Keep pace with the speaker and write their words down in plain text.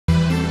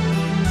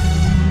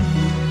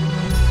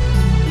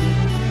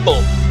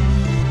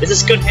This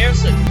is Kun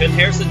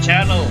Hareson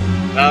channel.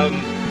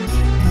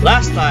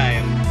 Last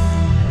time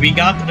we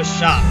got to the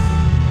shop,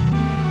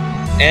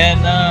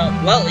 and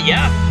well,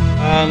 yeah.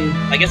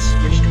 I guess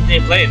we're just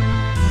continue playing.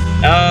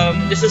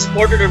 This is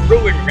Portrait of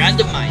Ruin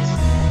randomized,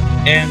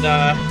 and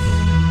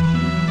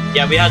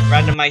yeah, we had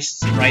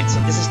randomized, right? So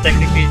this is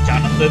technically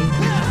Jonathan,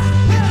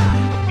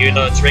 even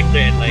though it's Richter,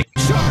 and like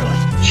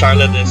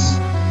Charlotte is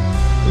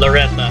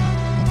Loretta.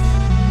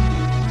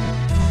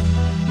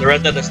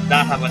 Loretta does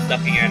not have a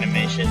ducking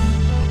animation.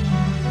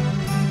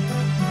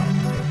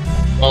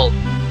 Well,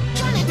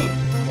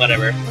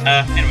 whatever.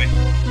 Anyway.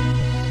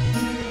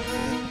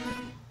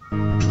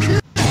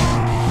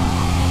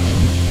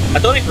 I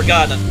totally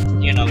forgot that,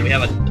 you know, we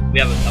have a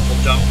double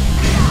jump.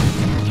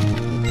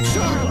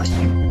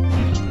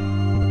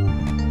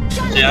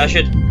 So yeah, I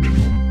should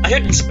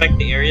inspect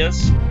the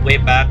areas way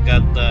back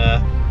at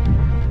the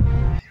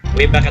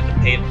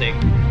painting,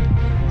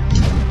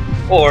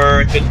 or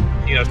I could,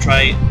 you know,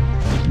 try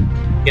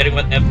getting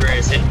whatever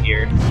is in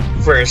here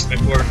first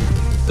before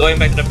going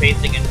back to the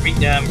painting and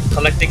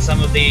collecting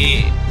some of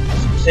the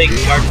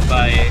things marked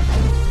by.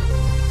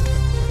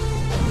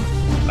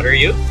 What are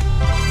you?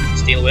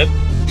 Steel whip.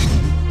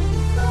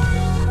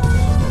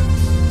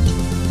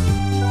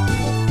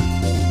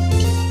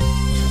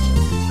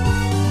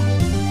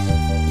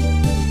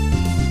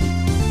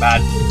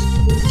 Bad.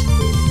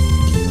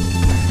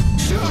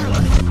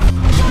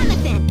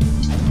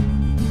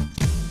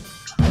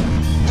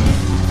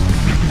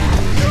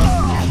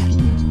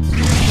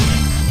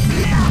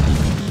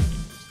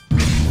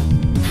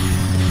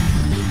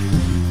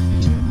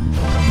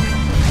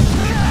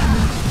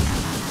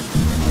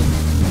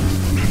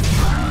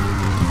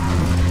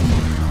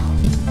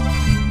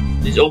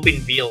 These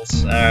open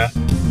wheels,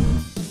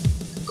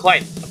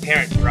 quite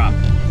apparent drop.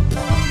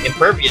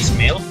 Impervious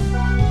mail.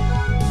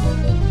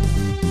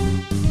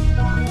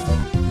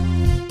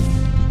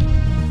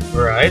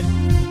 Right.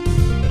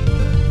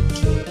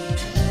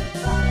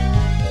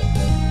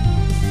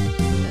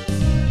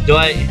 Do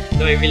I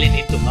really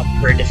need to up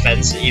her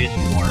defense even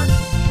more?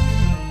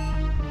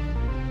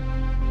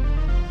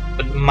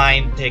 But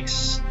mine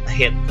takes a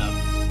hit though.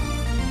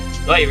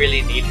 Do I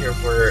really need her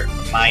for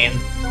mine?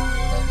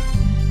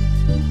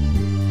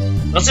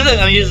 Also,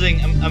 I'm using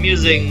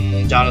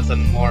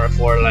Jonathan more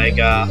for like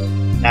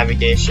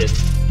navigation.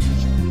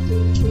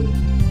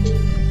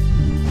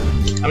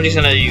 I'm just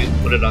gonna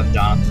put it on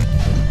Jonathan.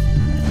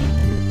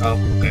 Oh,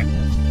 okay.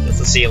 That's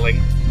the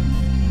ceiling.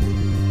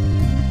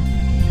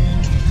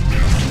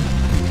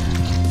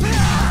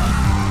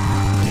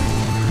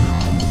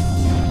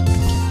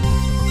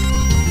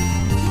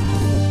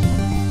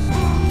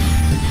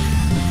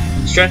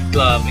 Strength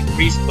glove,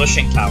 increased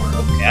pushing power.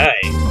 Okay.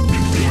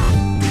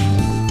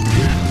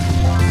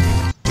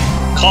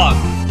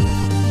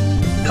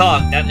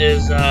 Cog, that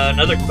is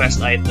another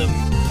quest item.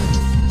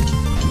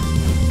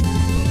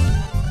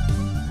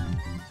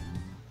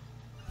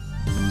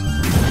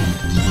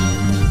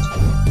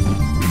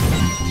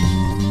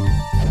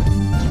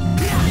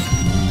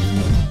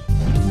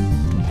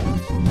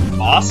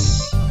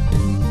 Boss?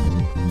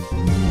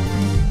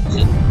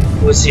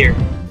 Who is here?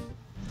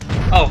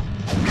 Oh.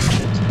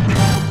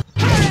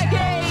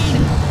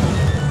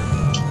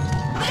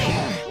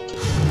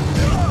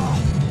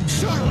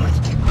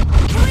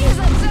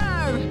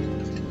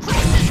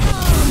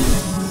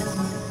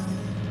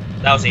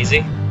 That was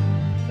easy.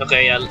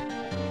 Okay,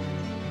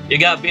 you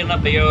got beaten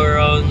up by your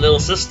own little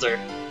sister.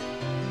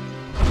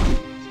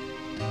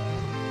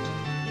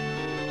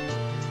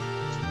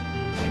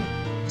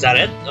 Is that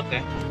it?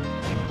 Okay.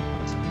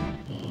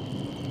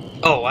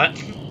 Oh, what?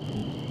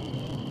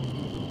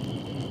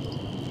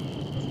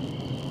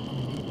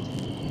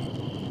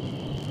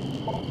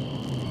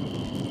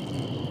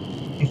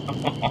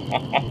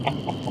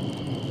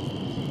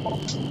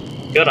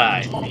 Good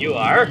eye. You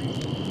are?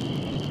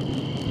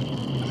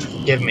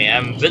 Give me,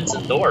 I'm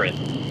Vincent Doran.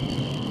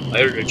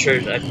 I ordered a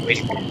church, I can wait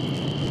for you.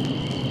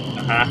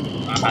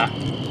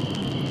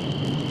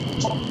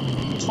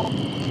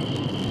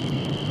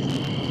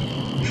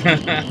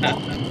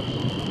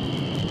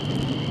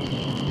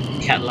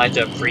 Can't lie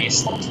to a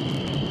priest.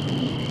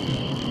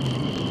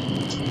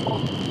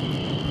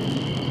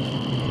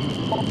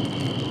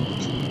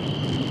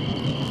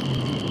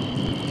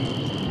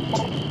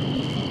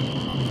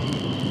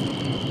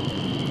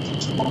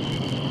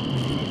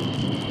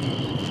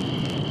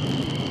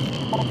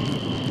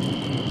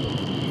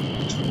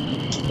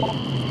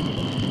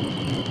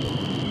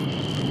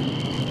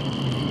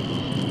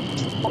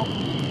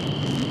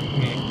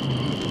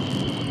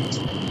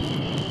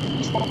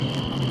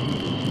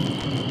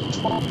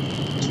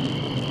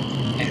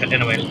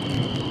 Anyway,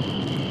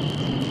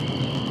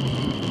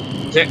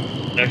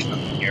 there's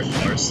nothing here, of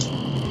course.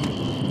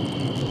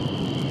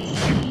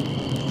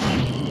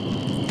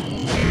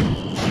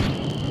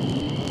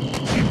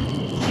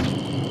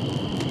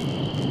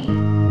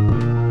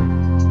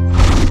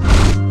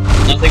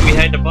 Nothing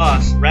behind the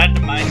boss.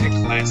 Randomizer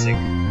classic.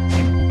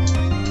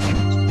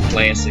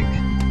 Classic.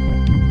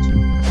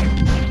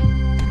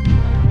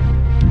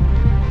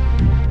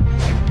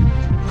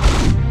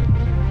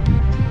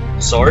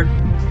 Sword.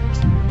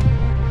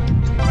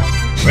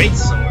 Great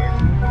sword.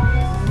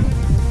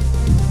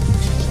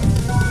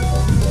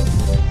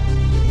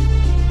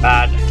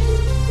 Bad.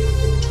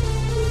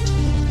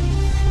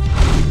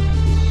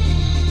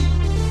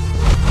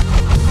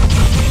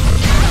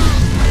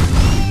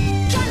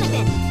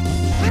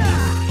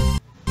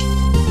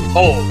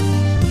 Oh.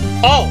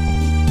 Oh.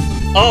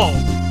 Oh.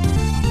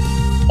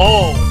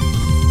 Oh.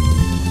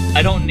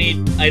 I don't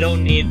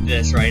need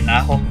this right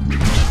now.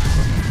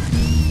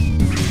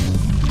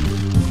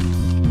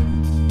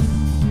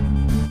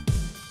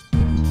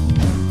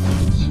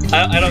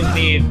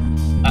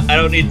 I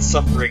don't need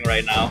suffering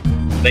right now.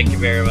 Thank you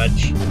very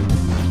much.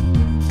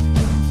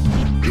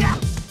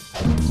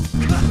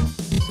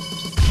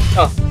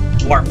 Oh,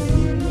 warp.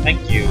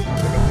 Thank you for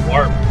the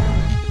warp.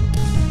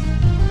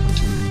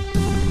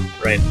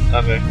 Right,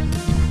 okay.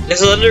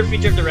 There's another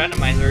feature of the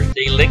randomizer.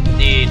 They link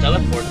the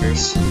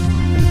teleporters.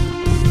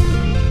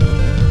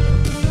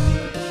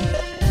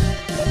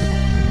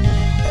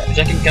 Which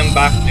I can come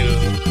back to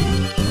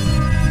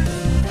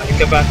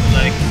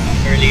like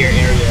earlier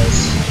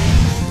areas.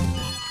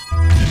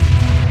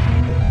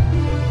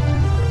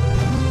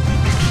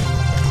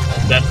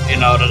 That, you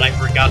know, that I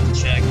forgot to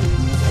check.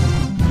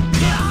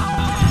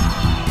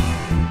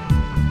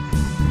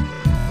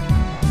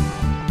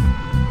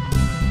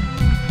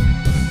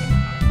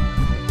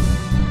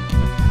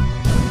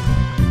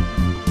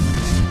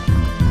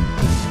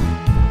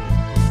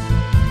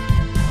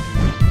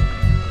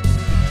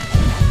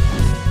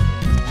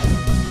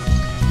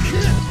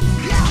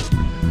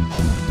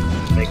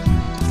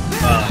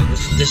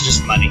 This is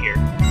just money here.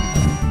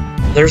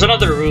 There's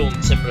another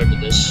room similar to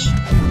this.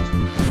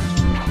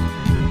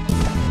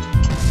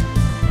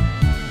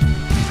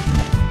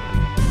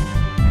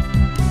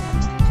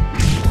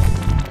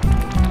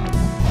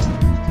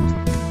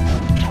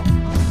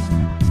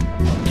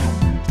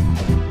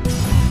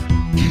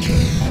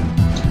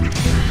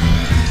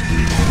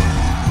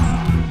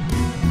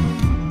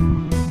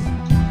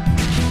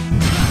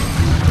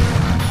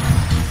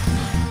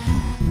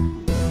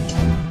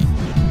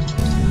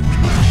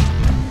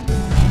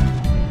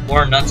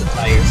 More nuts and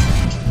tires.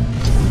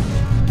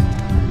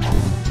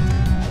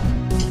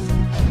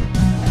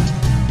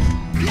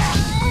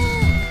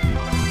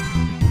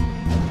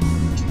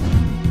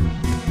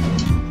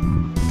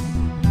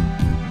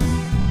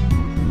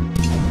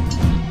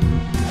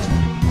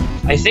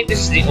 I think this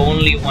is the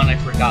only one I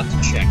forgot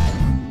to check.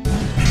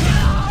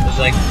 It was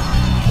like,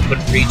 I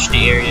couldn't reach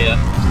the area.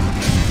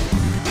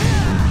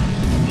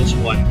 This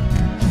one.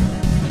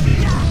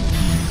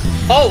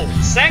 Oh!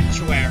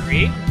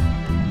 Sanctuary!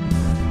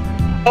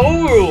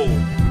 Oh!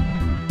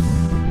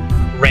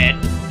 Red?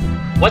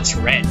 What's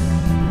red?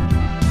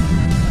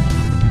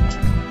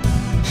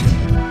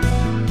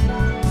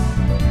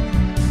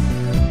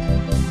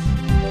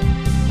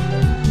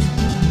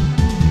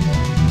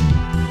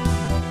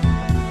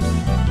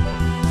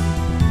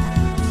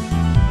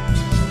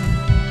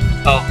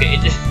 Okay,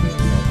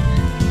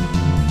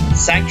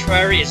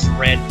 Sanctuary is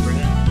red for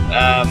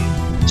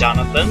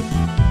Jonathan.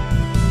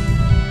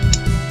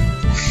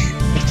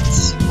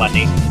 It's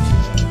funny.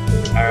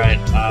 Alright,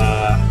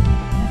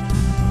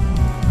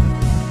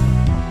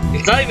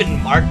 it's not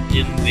even marked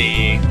in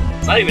the...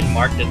 It's not even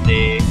marked in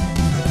the...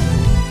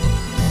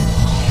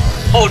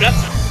 Oh,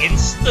 that's an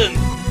instant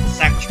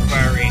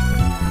sanctuary.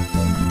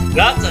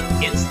 That's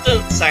an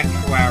instant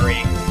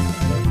sanctuary.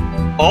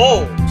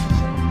 Oh!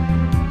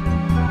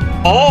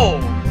 Oh!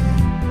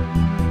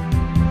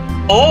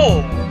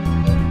 Oh!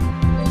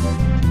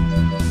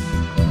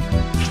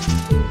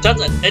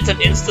 It's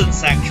an instant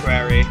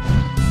sanctuary.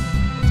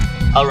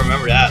 I'll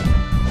remember that.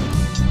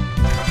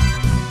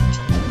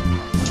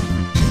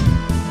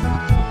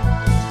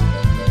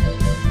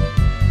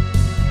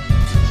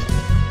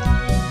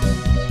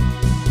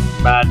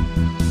 Bad.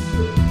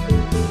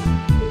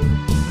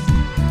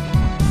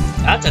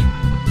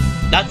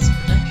 That's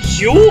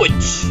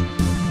huge.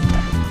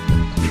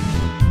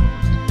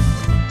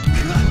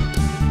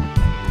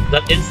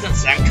 That instant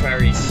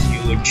sanctuary is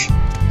huge.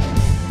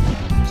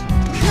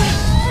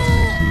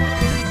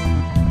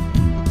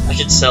 I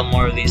should sell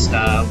more of these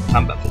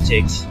combat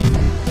fatigues.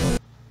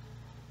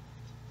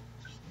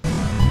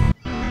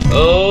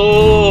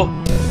 Oh!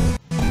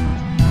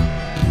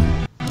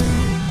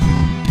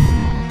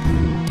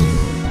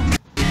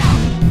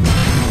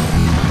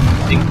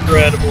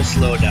 Incredible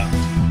slowdown.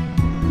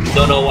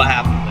 Don't know what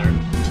happened there.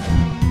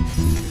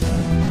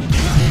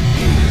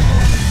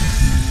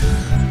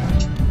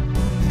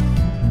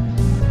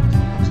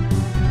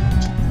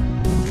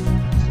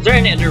 Is there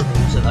any other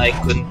rooms that I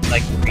couldn't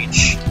like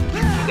reach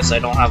because I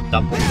don't have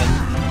double gun?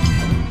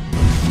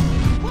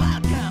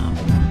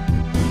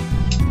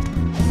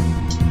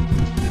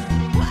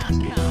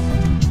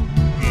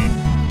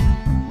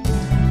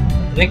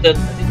 I think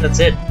that's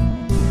it.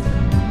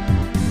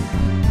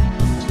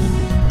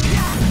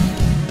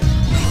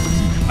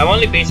 I'm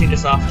only basing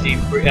this off the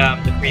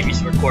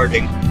previous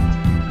recording.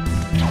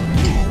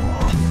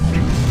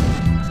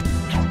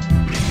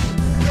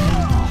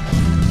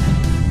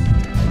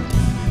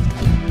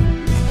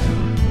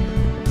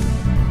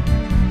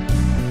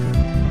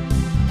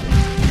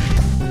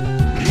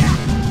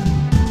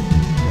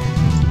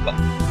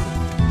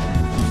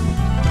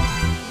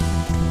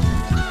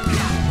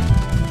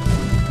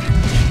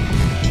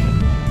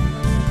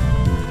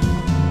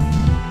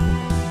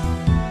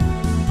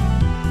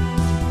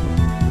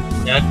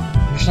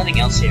 nothing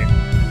else here,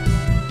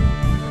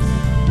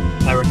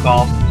 if I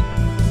recall.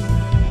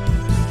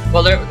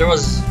 Well, there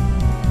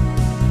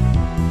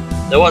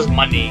was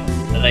money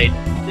that I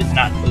did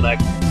not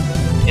collect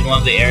in one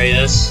of the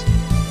areas.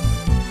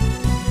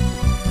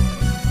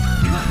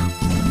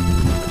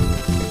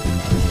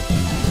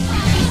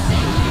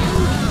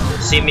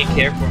 See me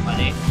care for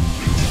money.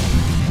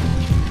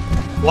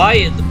 Why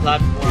is the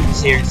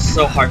platforms here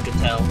so hard to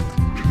tell?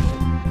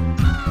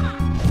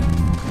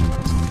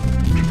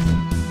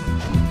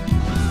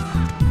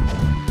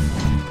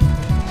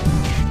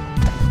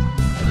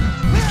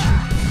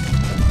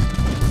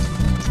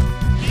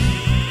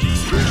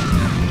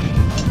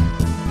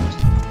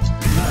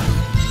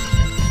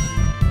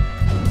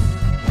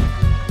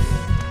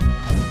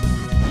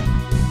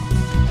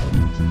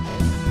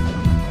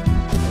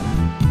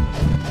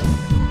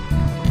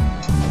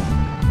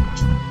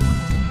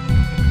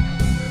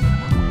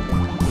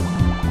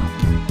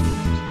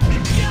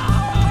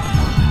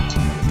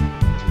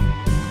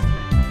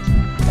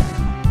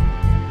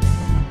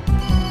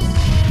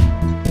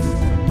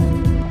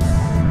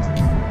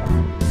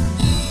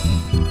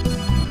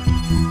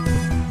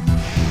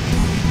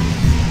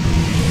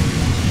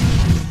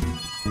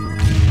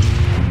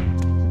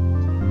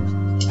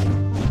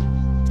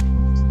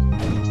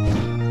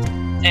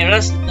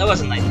 That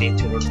was a nice day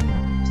tour.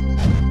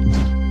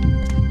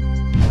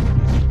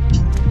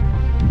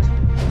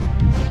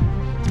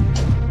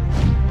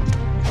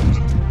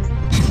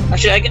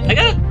 Actually, I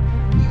gotta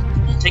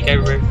take a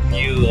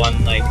review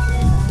on like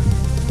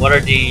what are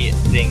the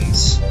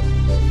things.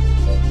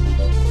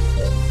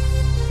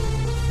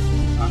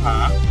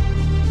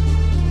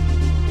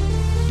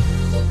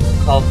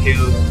 Call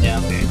cube.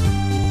 Yeah. Okay.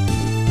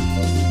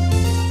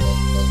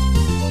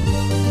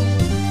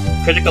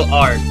 Critical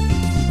art.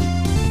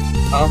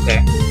 Oh, okay.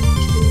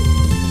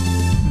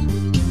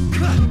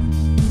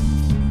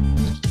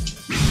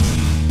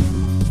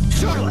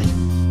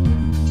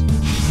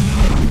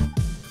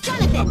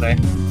 Okay.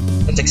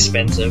 That's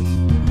expensive.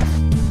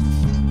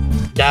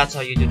 That's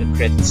how you do the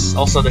crits.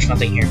 Also, there's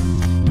nothing here.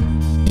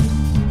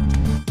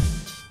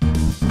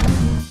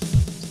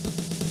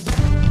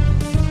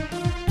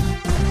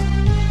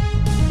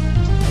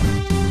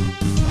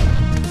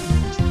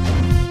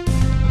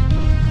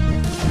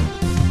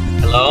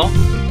 Hello?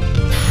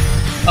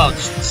 Oh,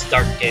 just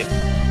start game.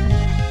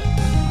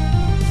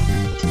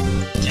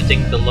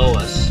 Anything below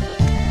us.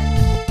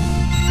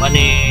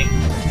 Money.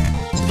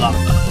 It's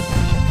blocked up.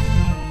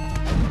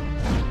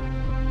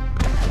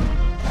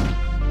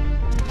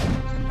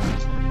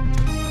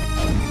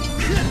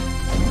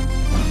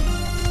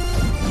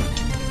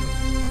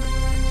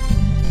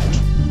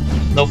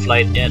 No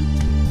flight yet.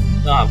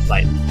 Don't have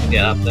flight to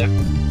get up there.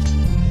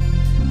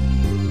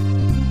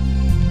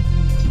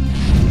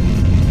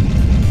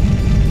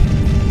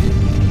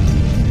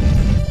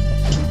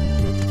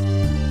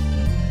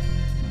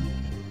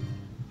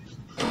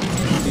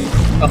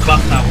 A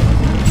clock tower.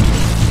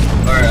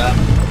 Or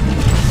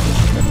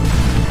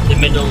the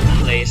middle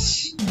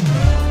place.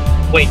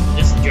 Wait,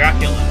 this is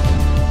Dracula.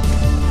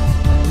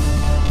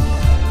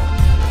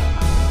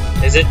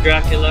 Is it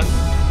Dracula?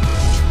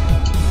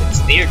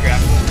 It's near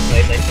Dracula's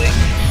place, I think.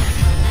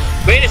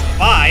 Greatest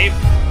 5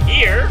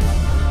 here.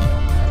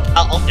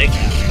 I'll take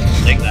that.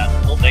 I'll take that.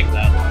 I'll take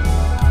that.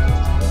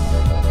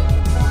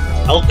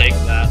 I'll take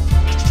that.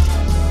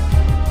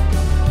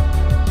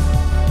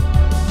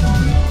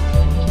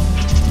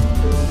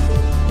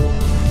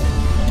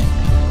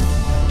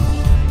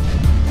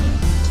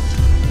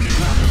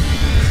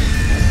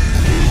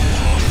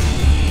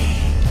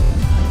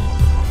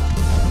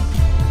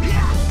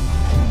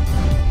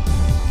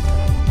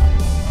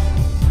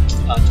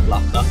 It's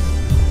blocked up.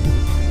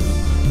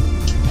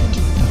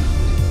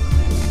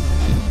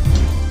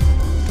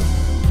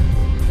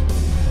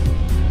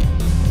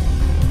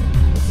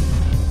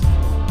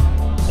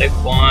 Save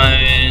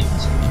point.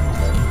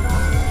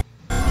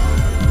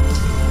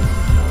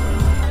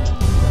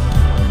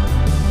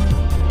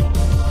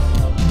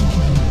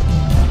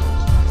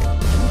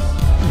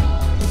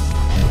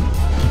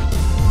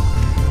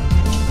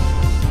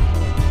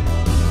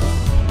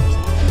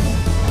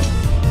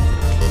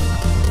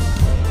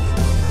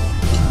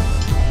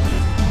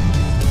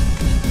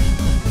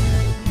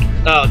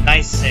 Oh,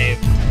 nice save.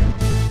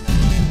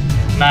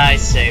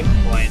 Nice save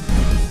point.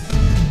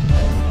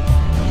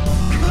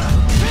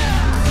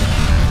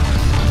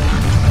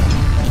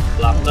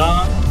 Blocked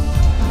off.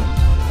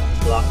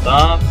 Blocked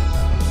off.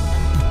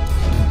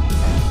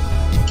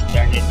 Is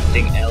there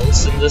anything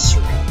else in this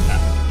room?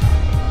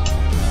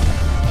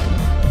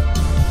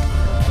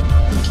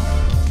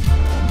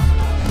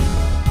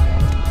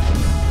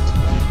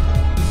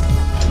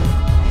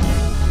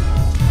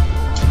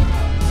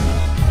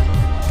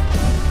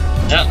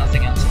 No,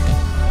 nothing else.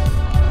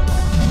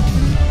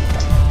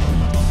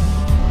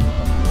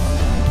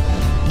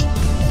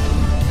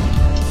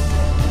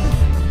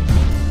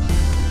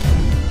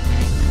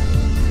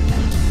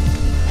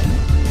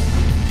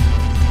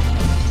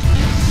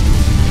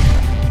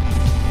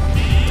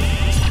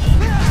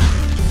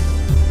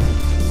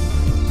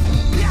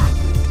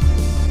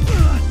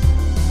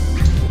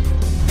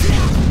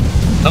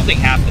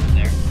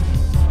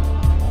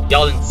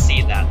 Y'all didn't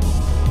see that.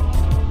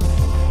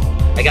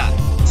 I got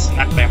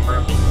smacked by a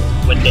mermaid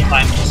when the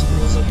time was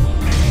frozen.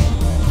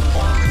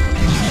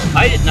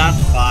 I did not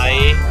buy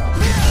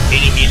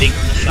any healing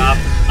from the shop.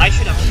 I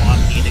should have bought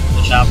healing from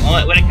the shop.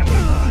 Oh, when I come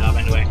back from the shop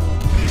anyway.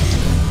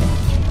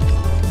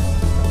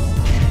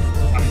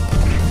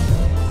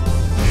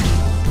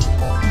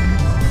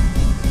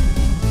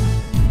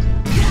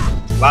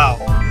 Wow.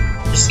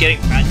 Just getting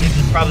frantic.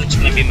 It's probably just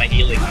gonna be my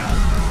healing now.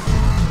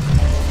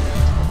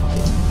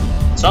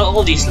 Saw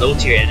all these low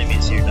tier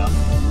enemies here though.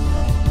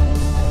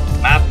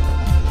 Map.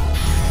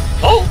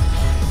 Oh!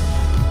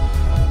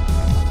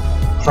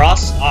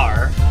 Cross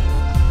R.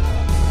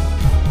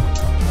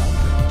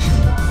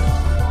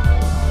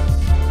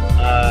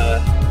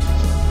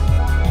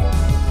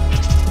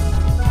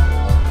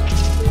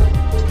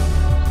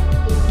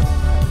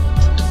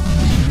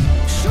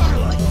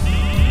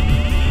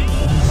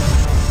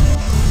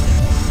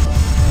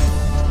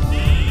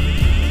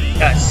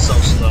 That's so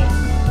slow.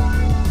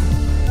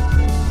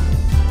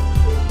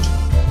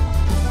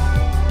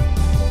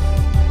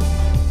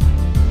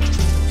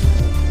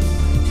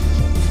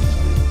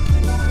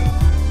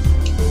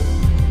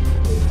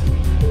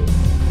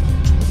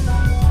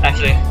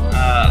 Actually,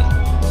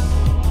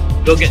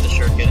 go get the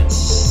shuriken.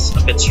 It's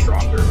a bit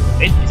stronger.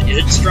 Wait, is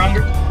it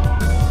stronger?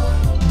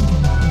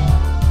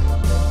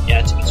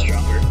 Yeah, it's a bit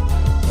stronger.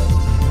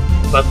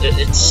 But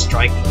it's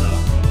striking though.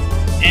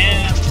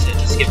 And that's it.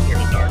 Just skip here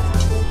to dark.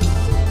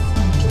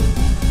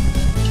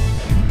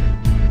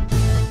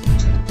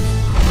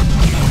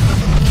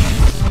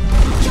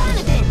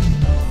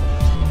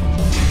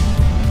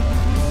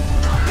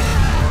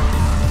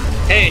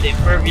 Hey, the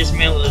impervious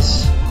mill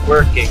is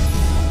working.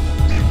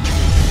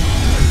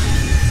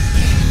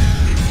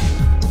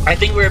 I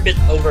think we're a bit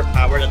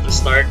overpowered at the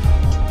start,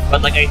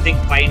 but like I think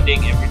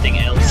finding everything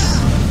else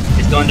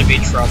is going to be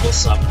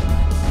troublesome.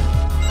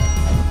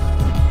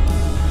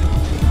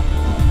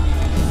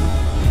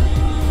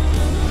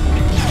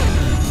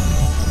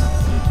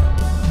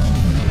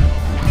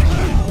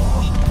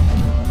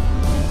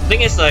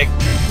 Thing is, like,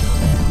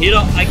 you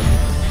know,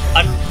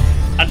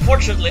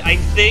 unfortunately, I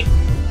think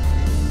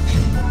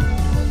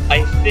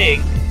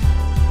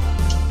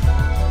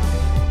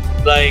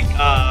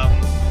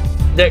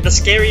like the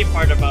scary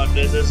part about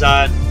this is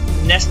that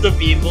Nest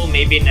of Evil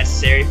may be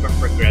necessary for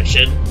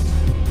progression,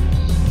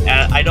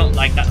 and I don't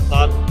like that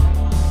thought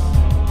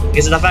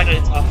because of the fact that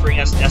it's offering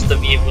us Nest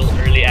of Evil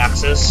early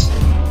access.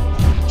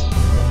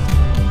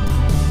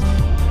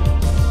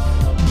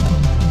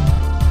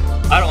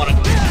 I don't want to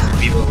go to Nest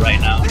of Evil right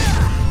now.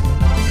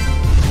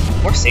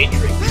 More Sage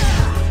Rings.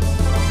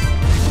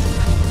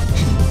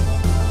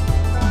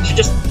 Should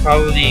just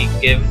probably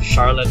give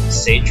Charlotte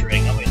Sage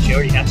Ring. Oh wait, she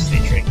already has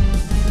Sage Ring.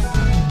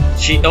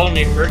 She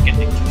only her can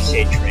do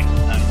Sage Ring.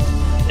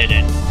 Did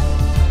it.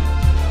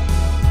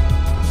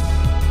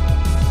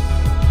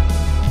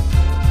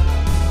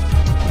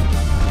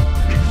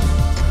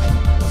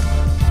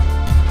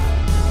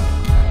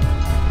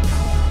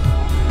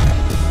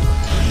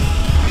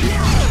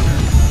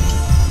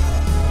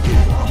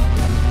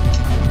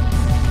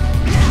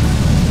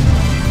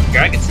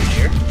 Dragon's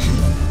here.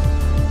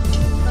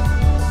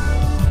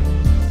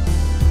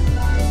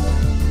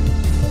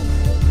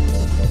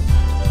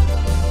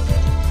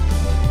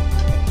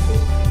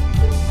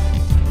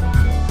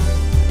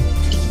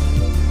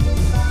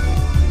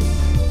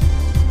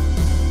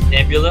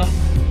 Nebula.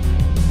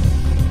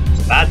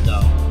 It's bad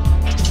though,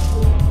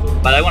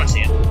 but I want to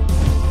see it.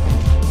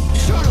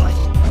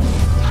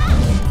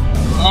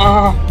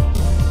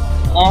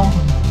 Oh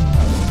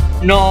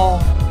no!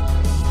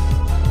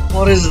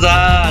 What is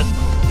that?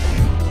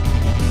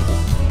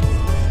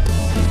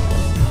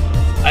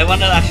 I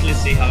want to actually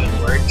see how it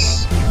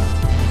works.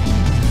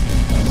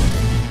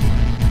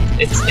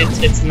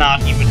 It's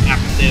not even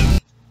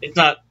active. It's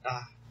not.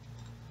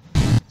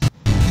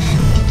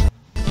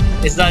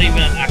 It's not even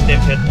an active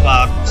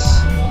hitbox.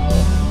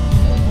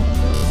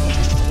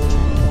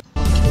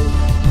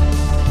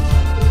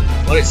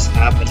 What is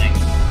happening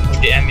with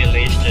the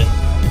emulation?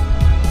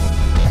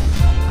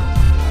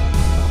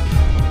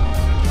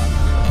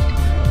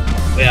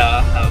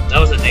 Yeah, that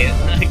was a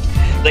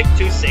like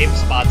two save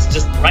spots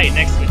just right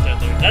next to each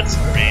other. That's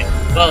great.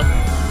 Well,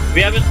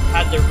 we haven't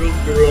had the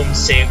room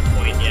save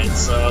point yet,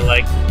 so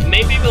like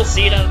maybe we'll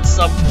see that at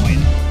some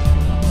point,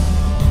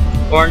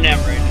 or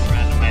never in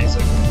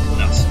Randomizer. Who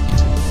knows?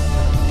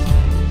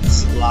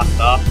 It's locked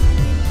off.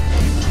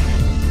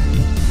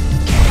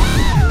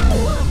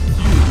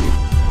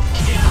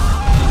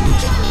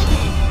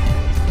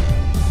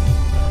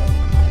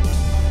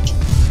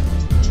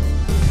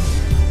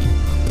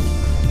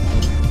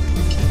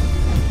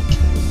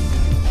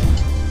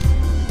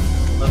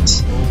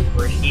 What's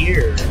over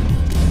here?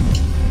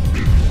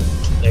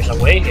 There's a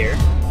way here.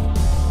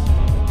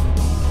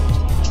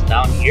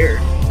 Down here.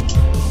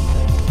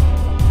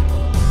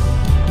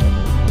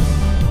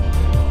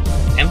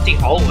 Empty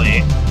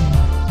hallway.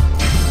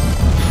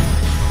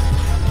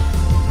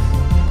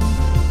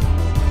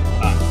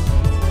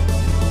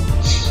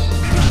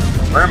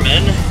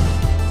 Vermin.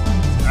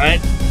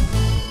 Alright.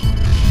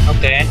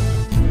 Okay.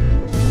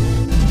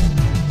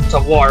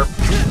 warp.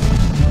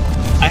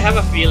 I have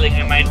a feeling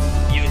I might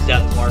use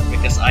that warp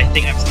because I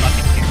think I'm stuck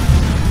in here.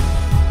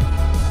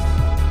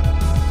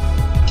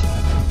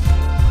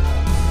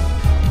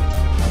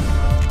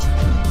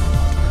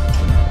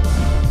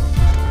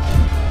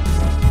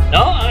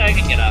 No, I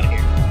can get out of here.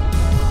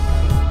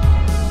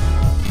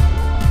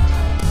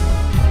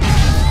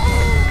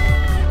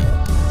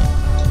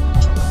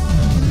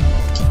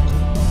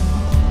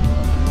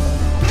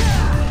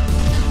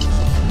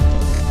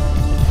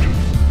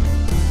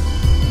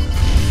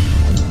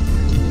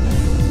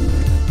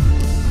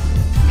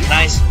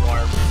 Nice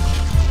warp.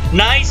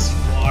 Nice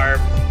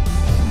warp.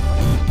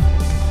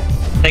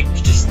 Like,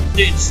 just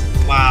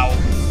wow.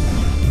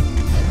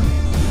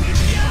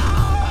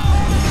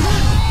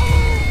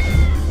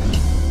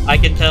 I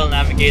can tell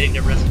navigating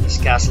the rest of this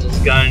castle is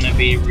gonna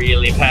be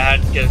really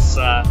bad, because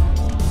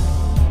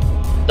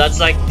that's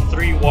like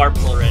 3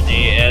 warps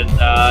already, and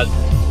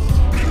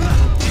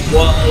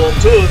well,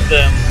 2 of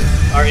them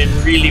are in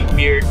really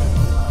weird,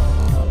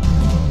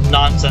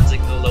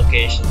 nonsensical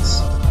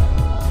locations.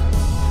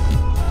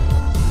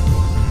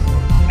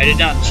 I did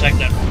not check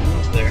that room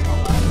over there.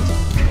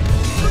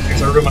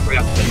 There's a room I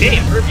forgot to play.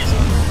 Impervious.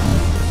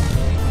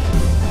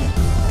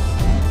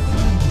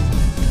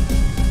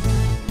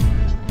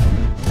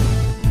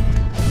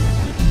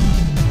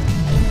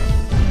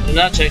 Did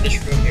not check this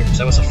room here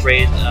because I was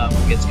afraid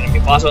it's gonna be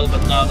possible,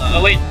 but no.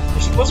 Oh wait,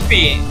 there's supposed to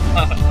be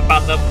a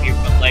path up here,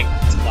 but like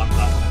it's blocked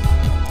off.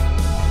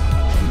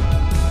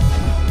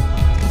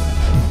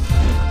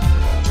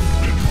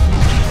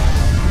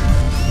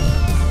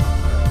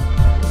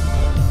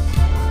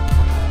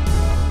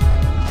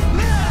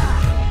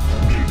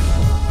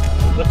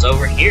 What's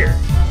over here?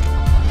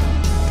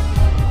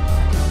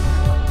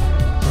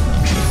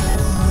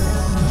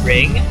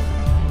 Ring?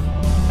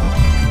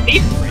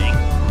 Thief ring?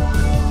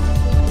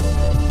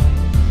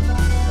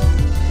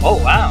 Oh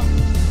wow.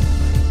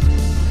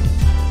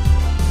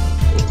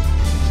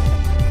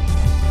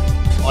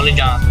 Only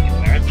Jonathan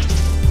can wear it.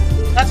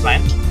 That's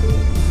fine.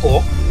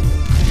 Cool.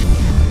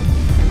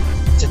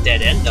 It's a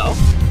dead end though.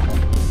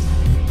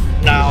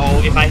 Now,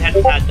 if I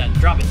hadn't had that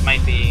drop, it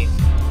might be...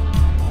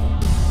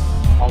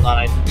 Hold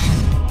on,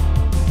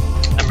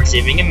 I'm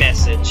receiving a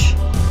message.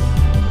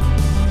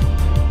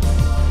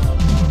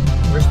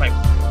 Where's my...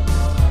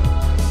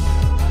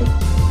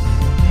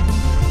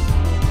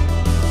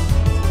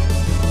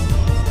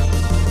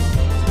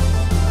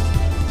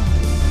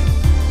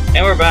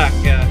 And we're back.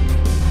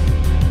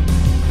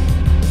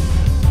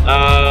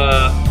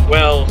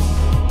 Well,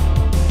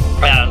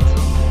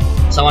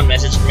 someone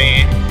messaged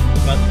me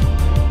about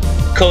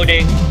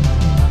coding,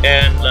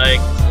 and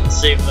like, it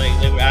seemed like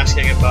they were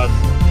asking about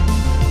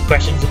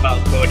questions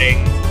about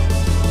coding.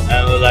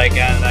 And we're like,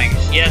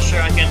 yeah,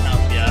 sure, I can help.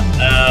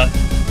 Yeah.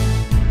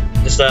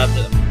 Just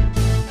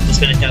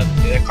finish up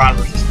the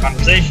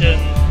conversation.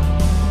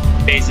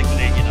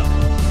 Basically, you know.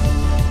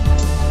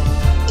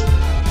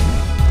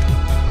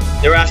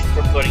 They were asking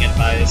for coding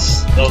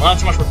advice. Well, not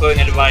so much for coding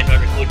advice, but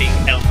coding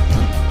help.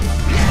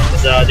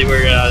 Because they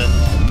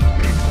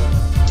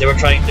were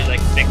trying to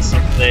like fix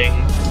something.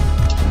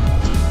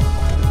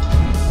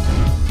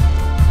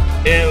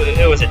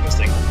 It was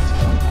interesting.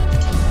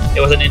 It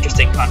was an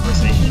interesting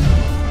conversation.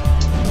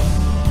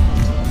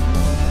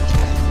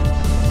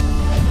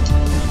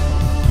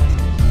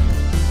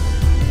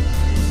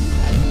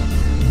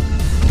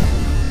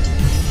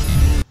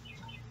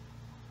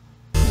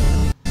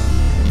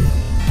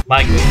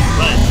 My goodness,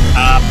 what is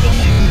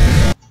happening?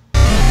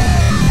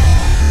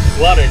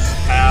 What is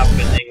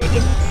happening with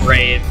the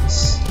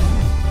frames?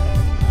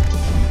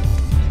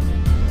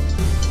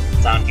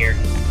 Down here.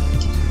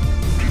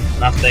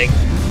 Nothing.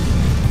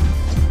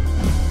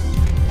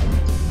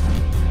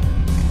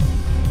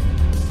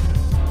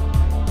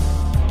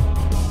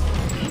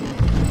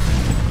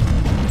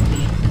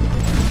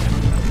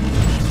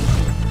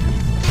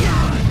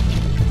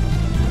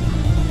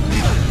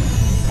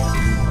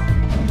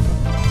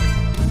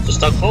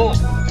 Stuck hole.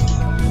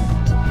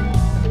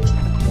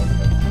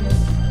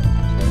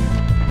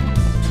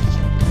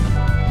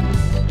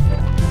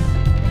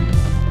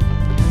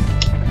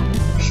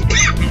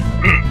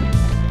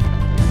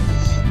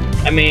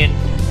 I mean,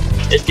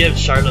 it gives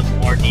Charlotte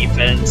more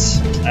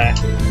defense.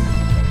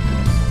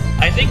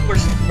 I think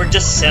we're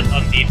just set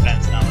on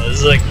defense now.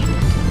 It's like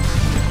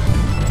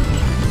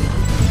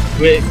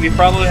we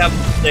probably have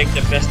like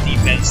the best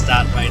defense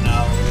stat right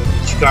now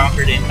to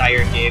conquer the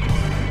entire game.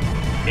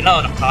 You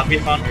know, the cog we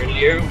found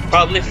earlier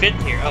probably fit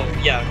here. Oh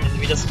yeah,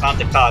 we just found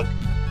the cog.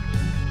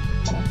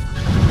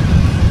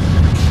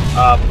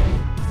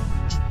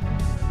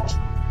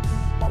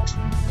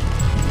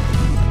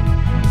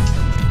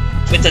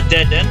 It's a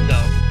dead end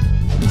though.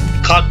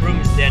 The cog room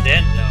is dead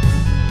end though.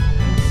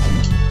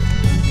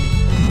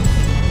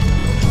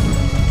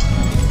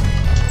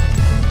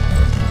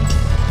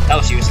 That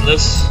was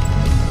useless.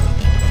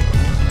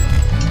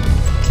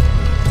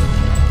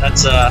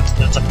 That's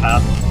a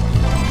path.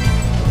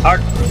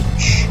 Hard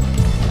approach.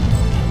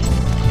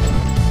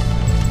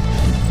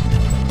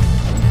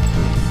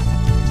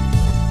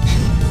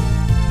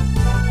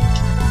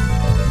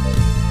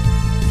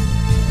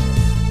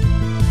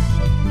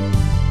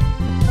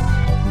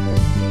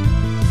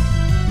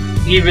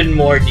 even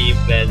more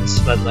defense,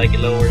 but like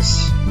it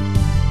lowers.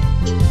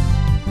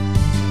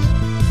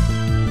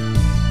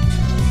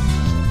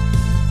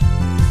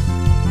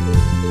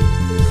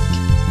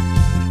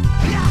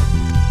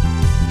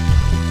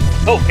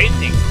 Oh,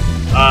 painting.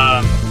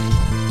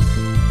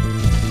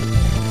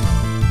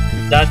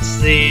 That's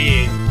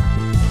the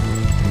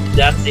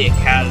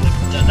academy.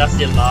 That's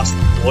the Lost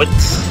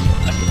Woods.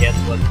 I forget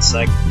what it's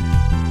like.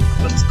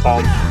 What's it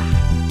called?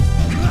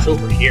 It's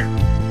over here.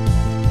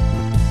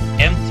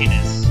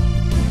 Emptiness.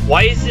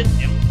 Why is it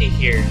empty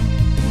here?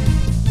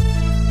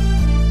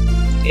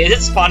 Is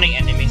it spawning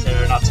enemies that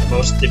are not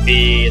supposed to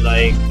be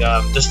like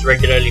just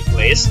regularly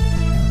placed?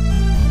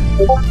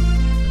 Oh,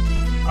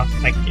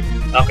 thank you.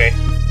 Okay,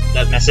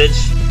 that message.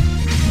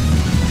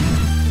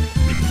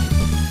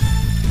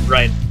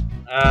 Right.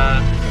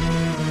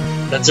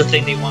 That's the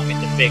thing they want me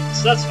to fix.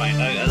 So that's fine.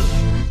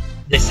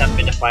 They sent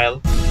me the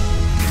file.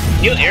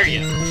 New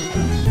area.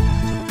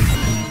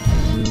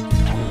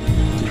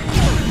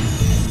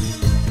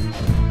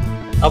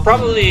 I'll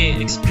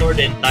probably explore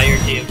the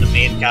entirety of the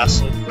main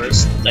castle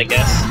first, I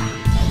guess.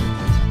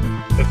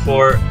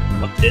 Before...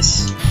 what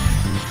this?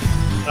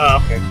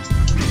 Oh, okay.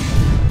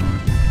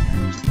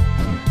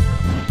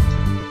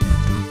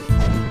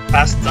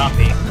 Past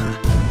zombie.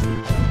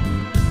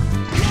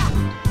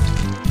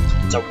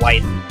 It's a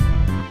white.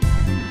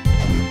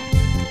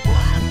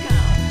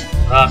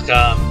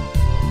 Welcome.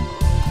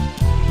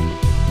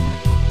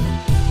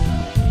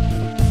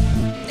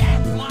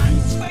 That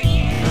one's for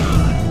you.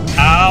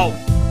 Ow!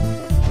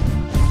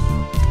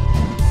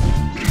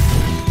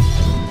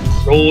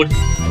 Road.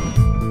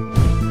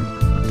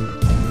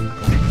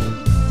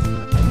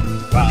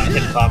 Wow,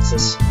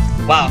 hitboxes.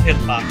 Wow,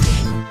 hitboxes.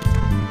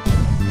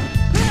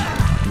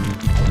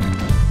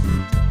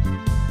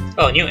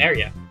 Oh, new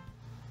area.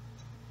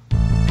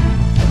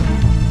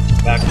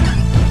 Back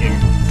here.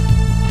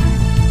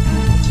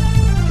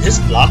 Is this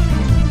blocked?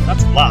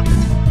 That's blocked.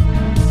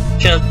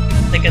 Should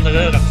have taken a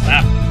look at the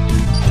map.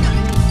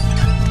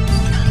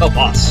 Oh,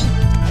 boss.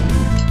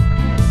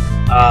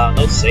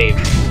 No save.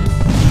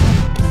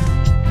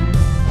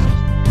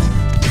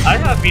 I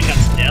have a feeling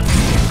that's death.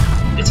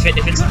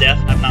 If it's death,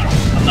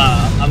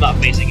 I'm not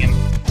facing him.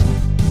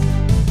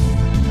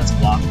 That's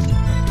blocked.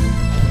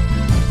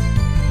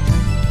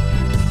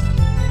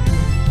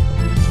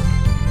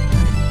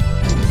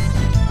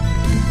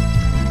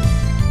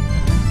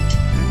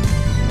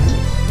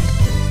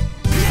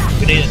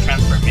 We need a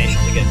transformation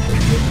to get through.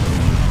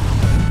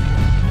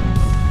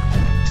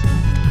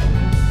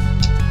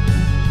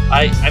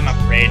 I'm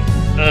afraid.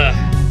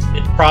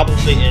 It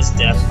probably is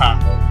death, huh?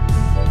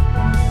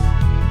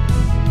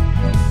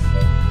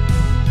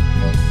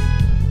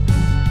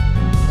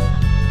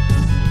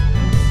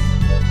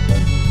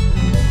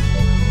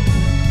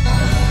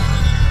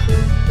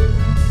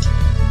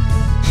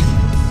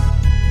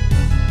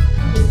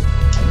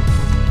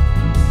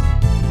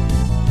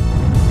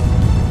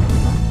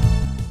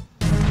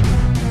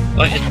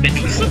 Oh, it's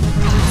Medusa?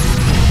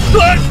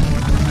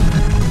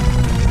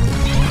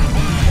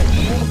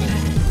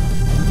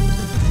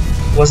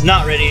 Was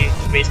not ready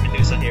to face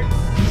Medusa here.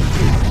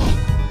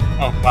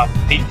 Oh wow,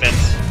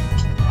 defense.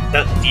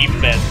 That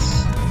defense.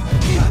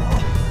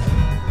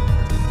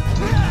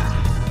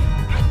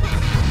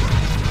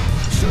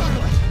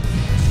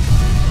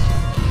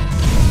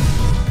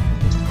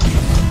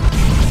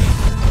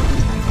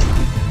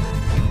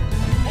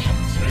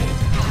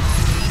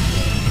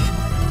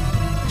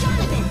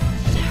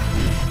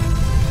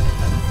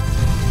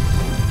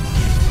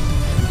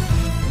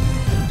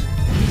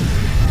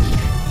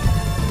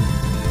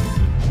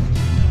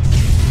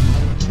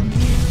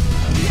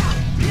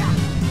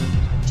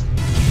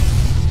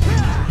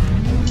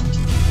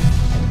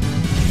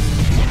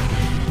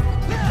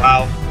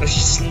 Wow,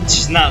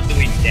 she's not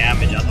doing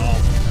damage at all.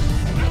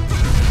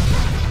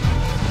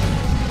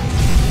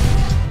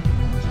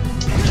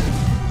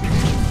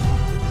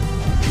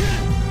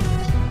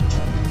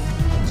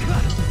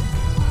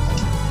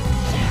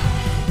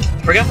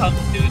 I forgot how to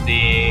do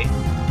the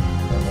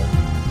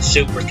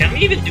supers. Can we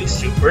even do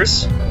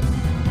supers?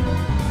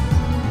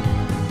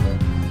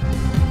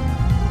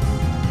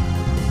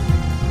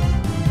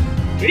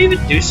 Can we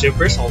even do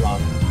supers? Hold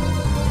on.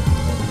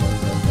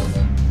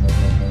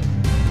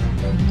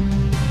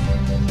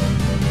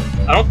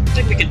 I don't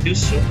think we can do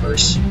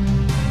supers.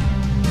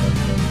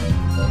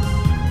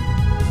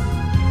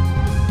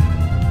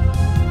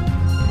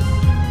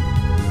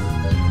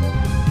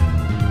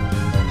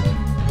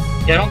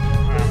 Yeah,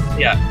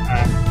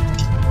 I don't.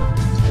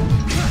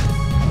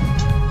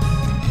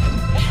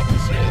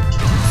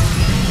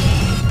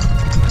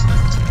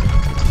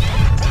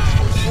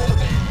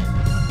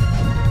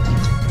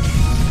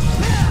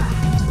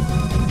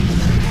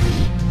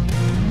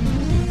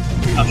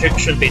 It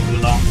shouldn't be too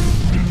long.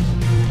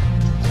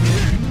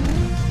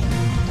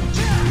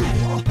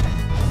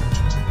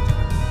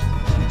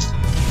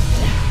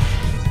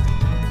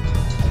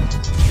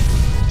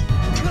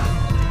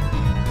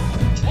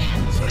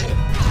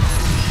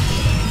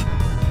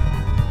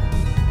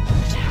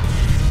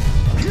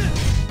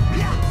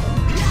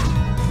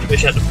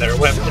 Wish I had a better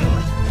weapon.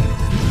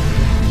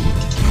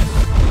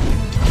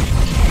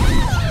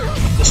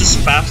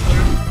 faster.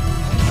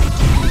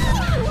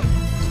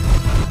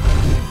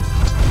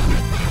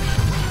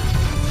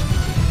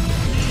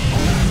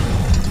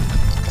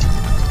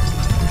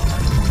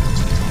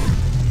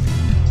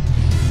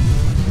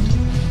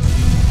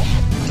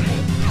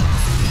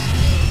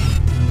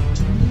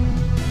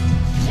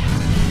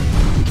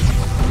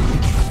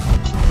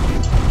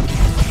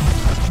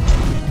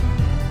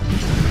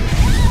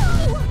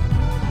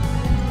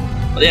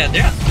 But yeah,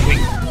 they're not doing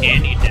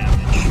any damage.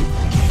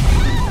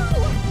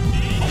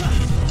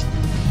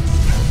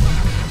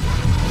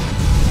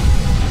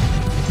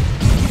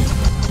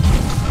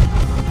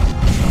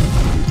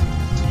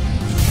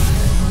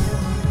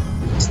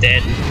 It's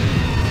dead.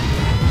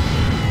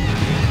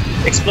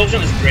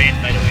 Explosion is great,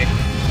 by the way.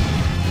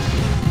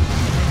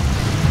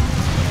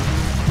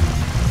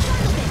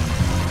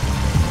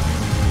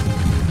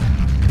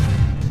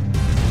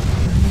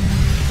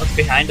 What's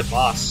behind the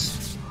boss?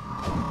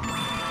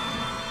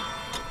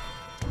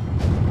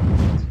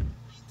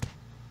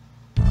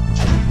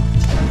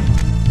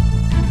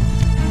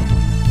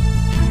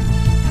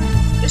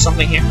 There's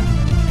something here.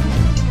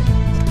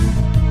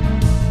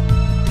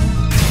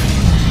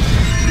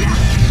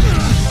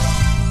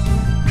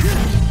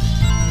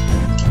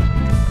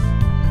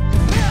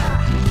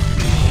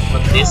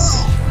 What's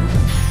this?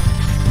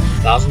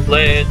 1,000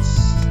 blades.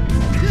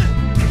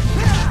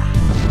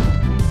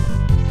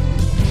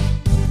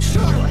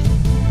 Charlotte!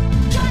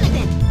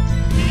 Jonathan!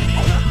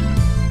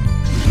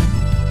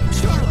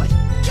 Charlotte!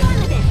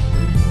 Jonathan!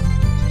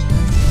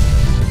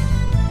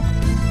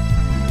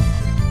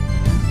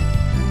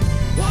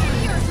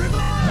 Warriors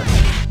revive!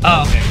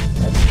 Oh, okay.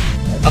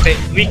 Okay,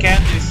 we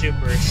can do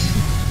supers.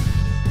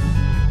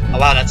 Oh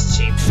wow, that's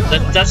cheap.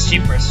 That's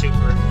cheap for a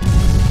super.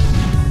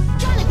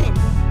 Jonathan!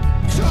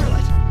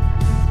 Charlotte!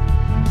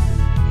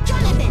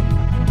 Jonathan!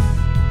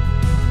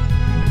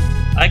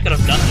 I could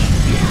have done that.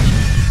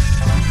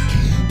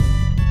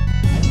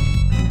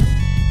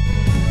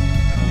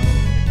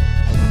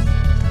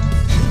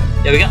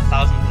 Yeah, we got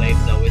 1,000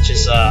 blades though, which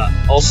is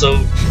also,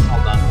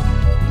 hold on.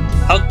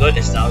 How good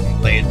is 1,000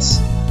 blades?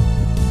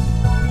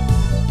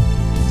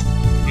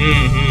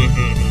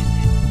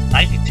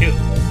 92.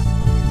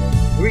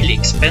 Really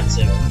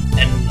expensive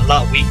and a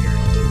lot weaker.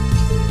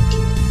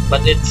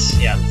 But it's,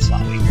 yeah, it's a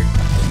lot weaker.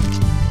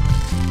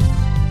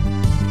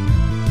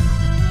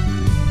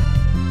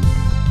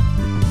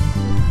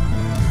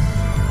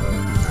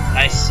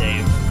 Nice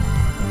save.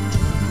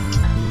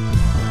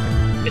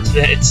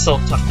 It's still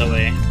tucked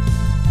away.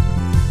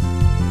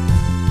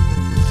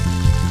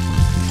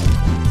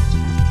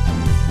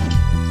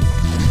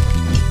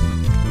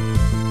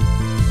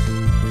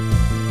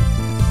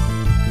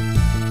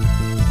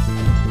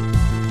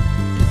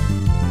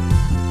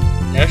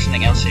 There's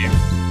something else here.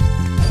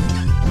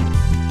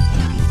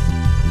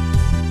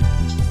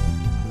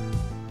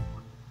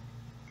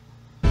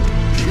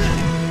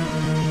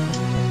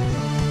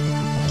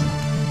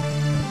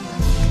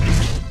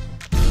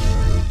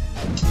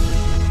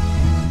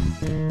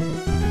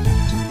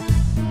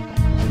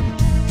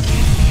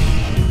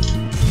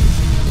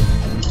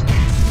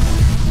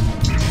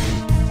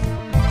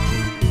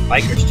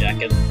 Biker's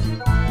jacket.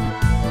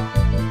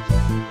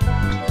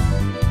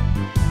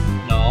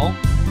 No.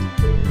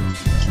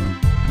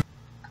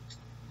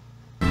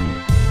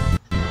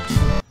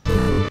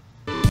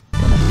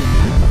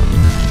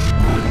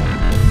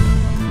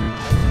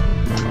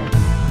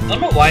 I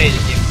don't know why it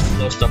gives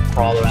those stuff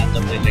crawl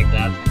randomly like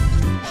that.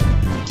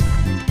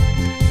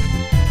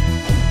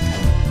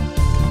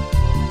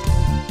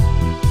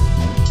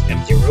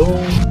 Empty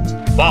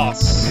room.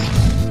 Boss.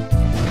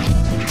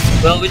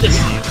 Well, we just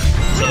saved,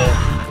 so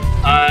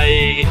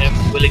I am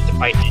willing to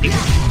fight anyway.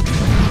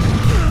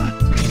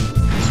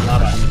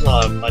 There's a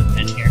lot of mud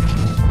in here.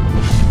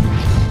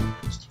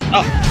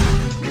 Oh!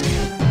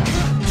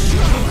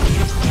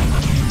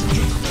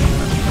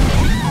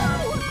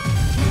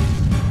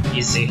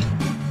 Easy.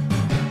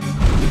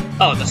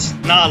 Oh, that's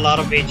not a lot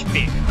of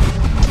HP.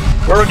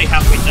 We're already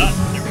halfway done.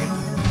 There we go.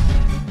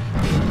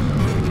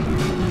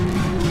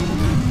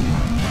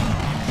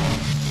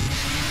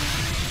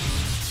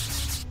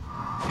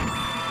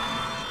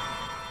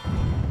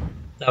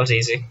 That was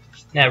easy.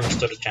 Never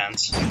stood a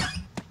chance. Is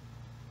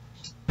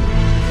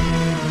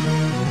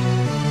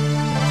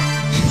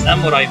that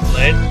what I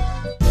played?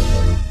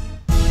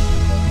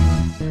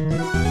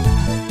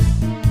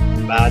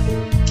 Bad.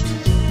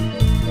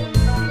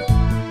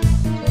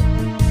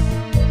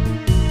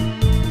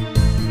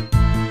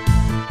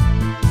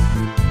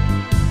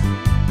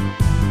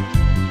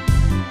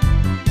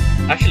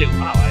 Actually,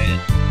 wow, I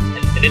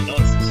didn't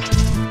notice this.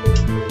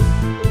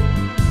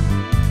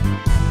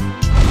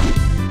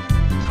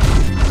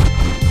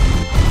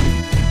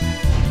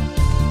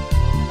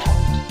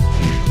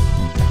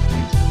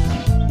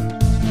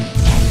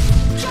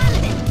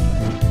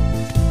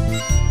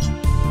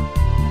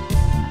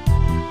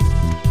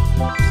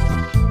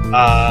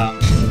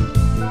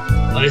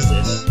 What is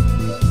this?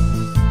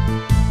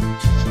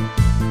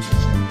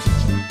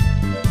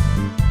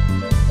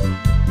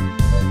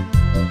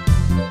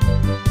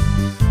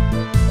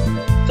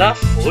 Is that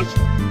food?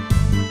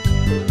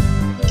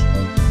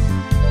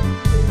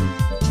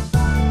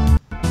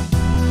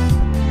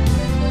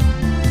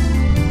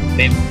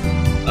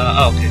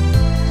 Okay.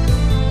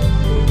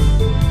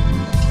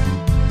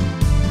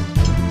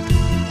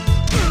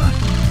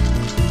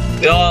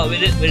 We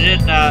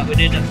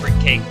did that for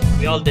cake.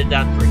 We only did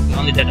that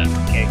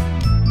for cake.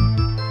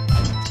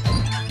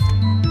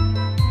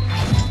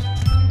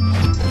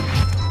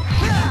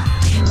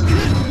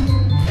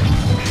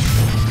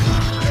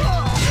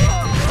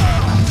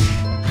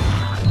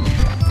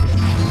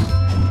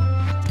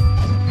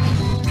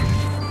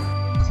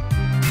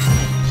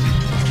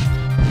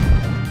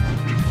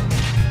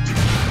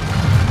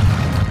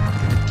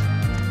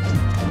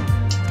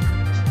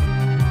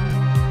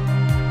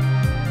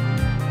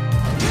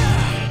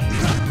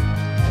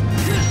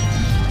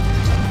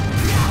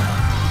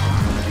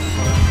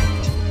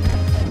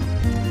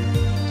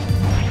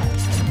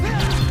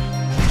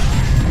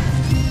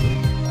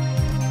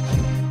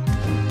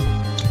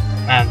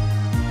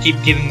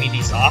 Keep giving me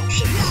these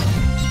options.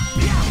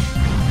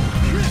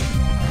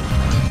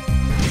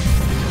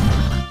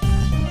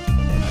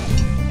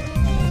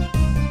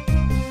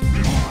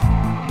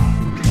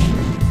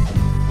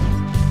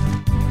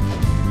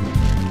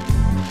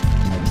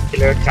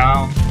 Killer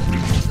count.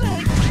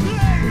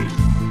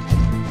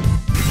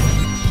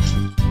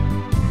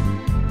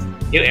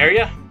 New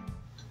area?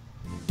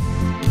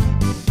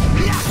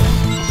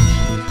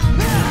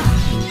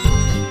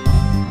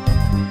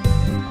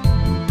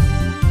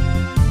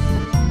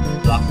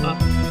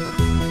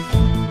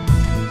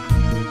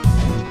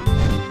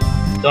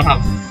 Don't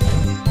have.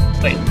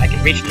 Wait, I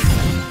can reach this.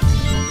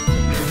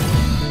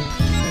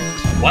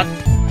 What?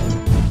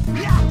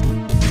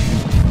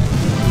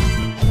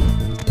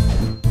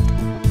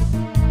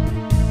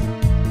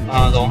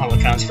 Don't have a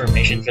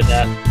transformation for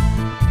that.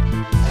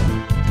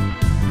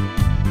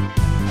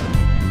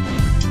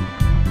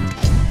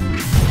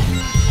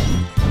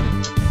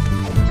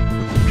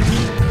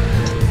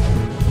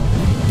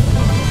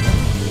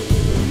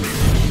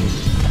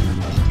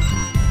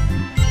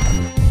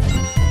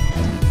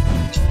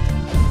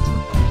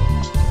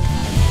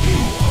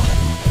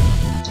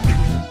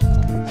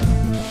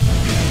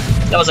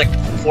 That was like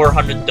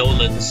 400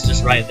 dolans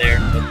just right there.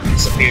 It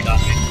disappeared on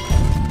me.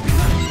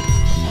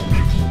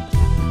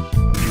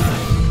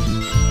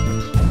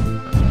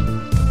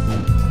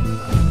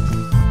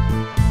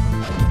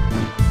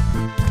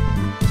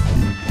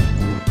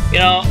 You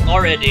know,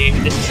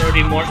 this is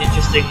already more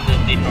interesting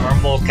than the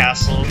normal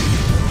castle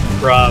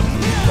from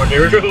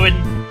the Ruin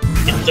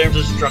in terms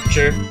of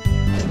structure.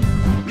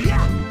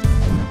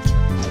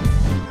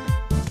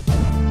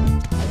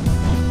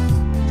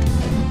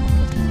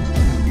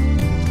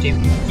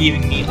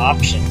 Giving me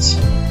options.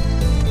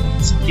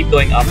 Let's keep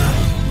going up. So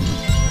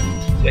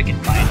I can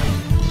find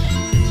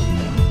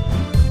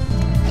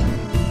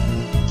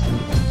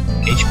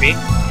HP.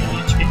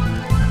 HP.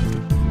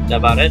 Is that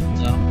about it?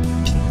 No.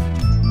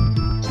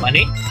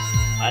 Money?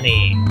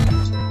 Money.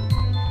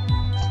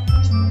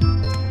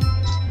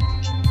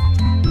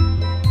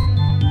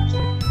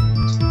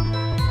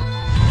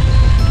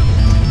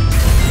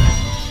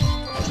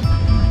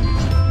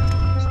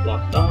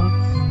 Blocked off.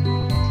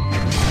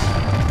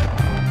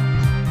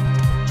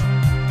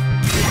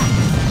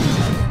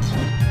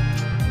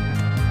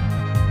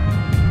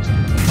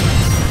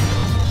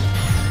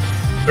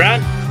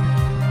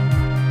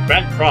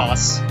 Grand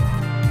Cross.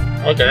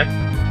 Okay.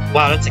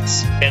 Wow, that's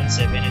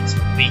expensive and it's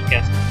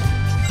weakest.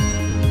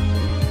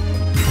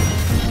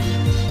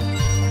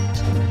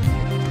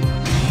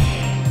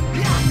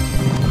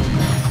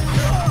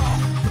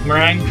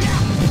 Boomerang?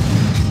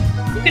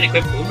 You can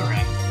equip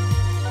Boomerang.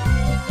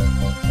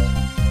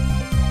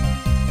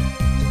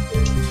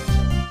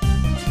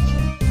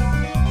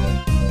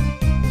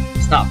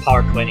 It's not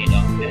power 20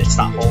 though, it's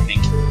not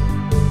homing.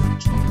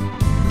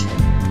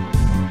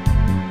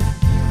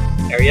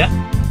 Area?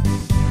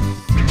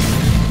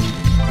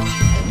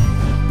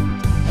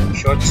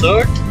 Short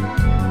sword?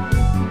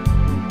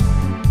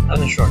 That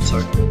was a short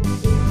sword.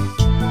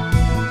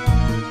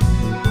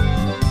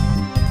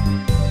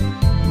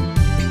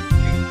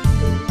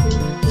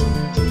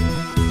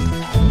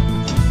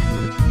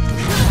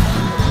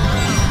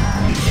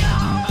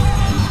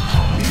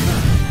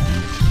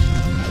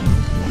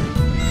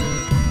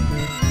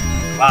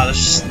 Wow,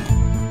 there's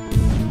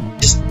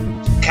just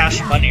cash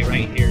money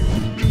right here.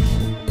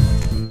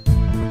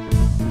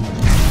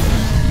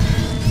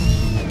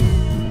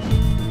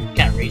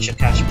 A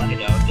cash money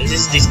though. This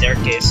is the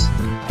staircase.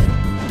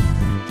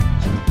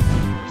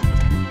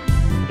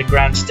 The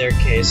grand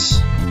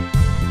staircase.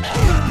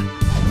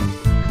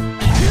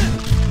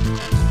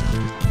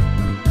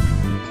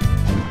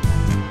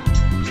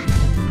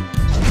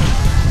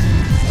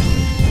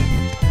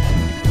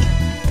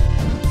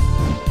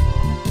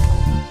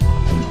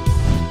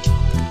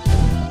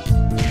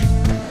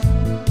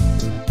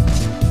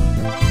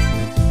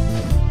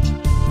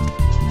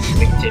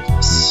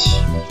 Victims.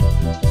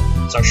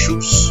 It's our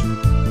shoes.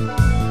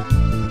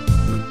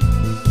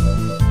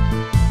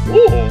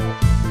 Ooh.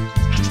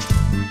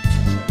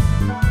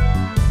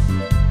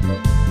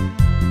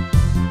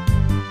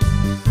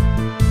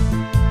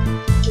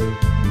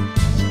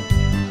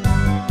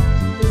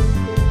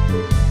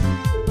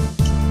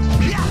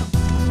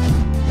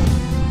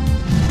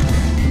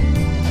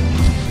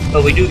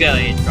 Oh, we do get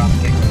a drop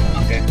kick.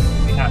 Okay,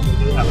 we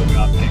do have a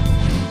drop kick.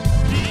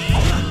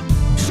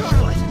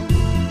 Charlotte!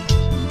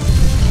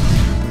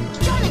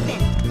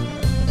 Jonathan!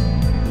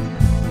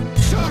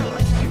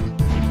 Charlotte!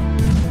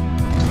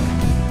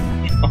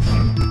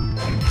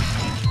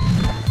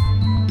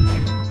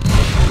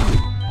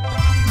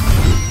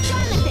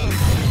 Jonathan!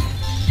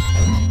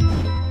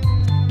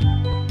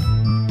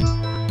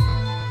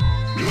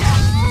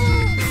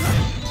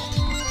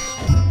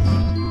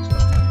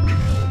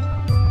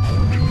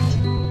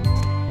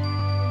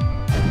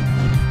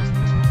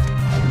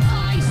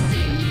 I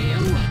see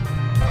you!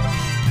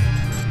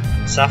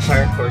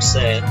 Sapphire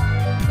Corset.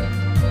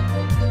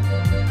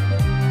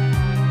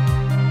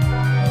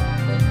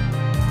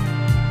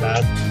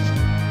 Bad.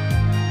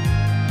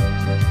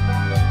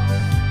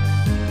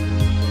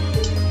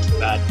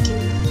 Bad.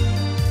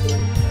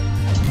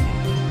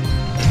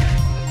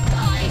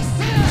 I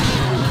see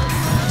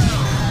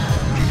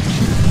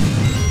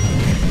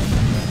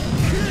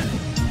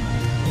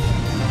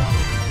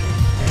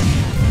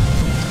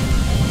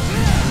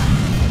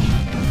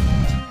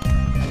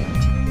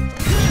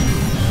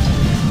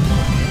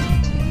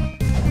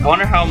I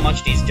wonder how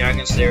much these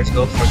Dragon Slayers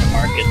go for the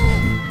market.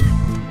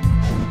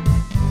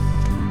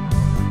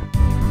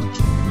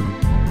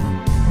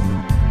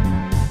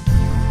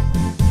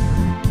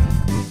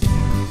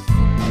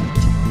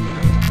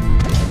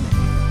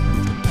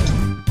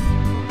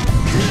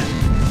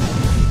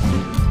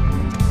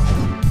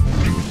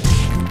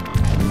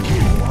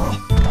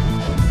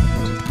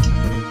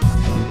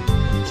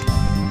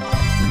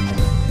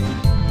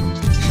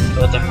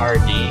 Go to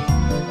Hardy.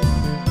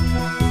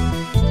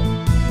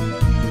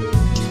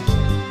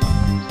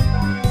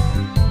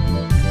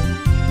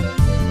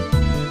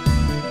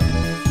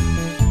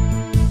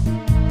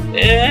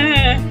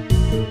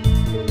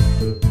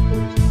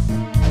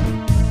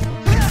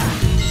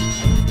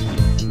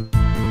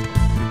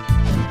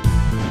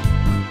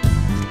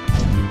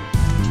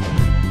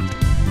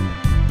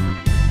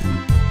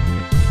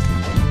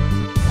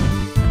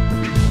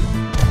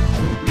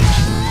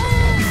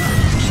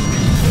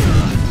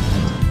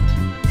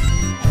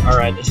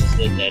 Alright, this is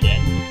the dead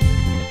end.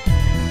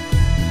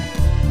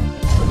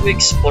 What do we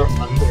explore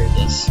under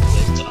this?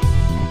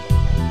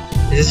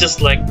 Is it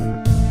just like...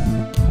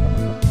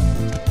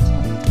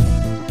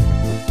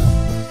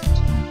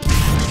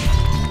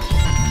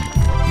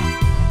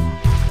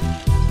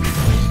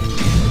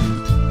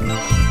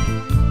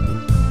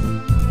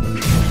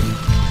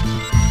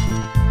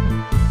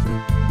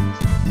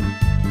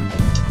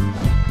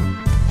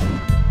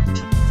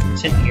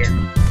 What's in here?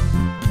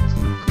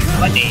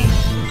 Money!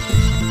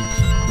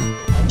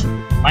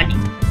 Money.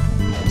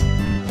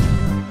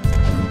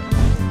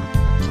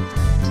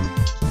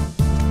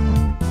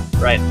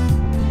 Right.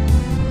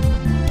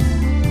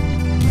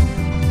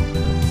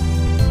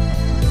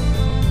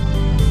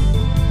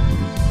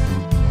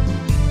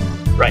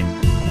 Right.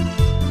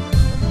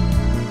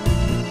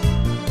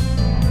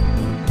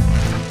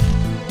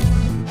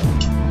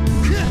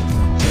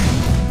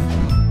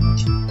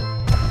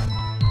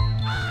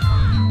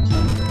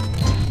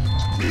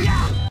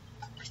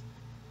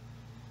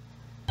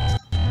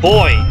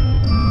 Boy!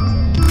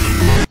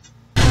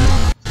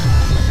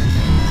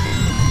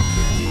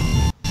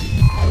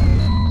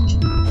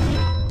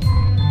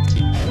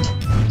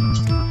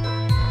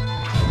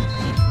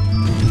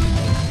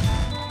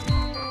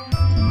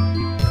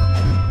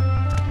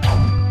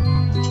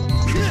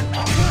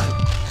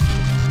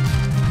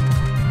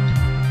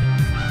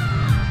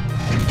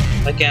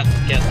 I can't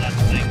get that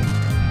thing.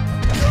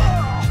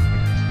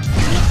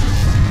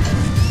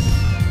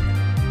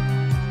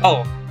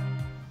 Oh.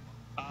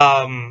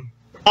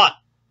 Hot.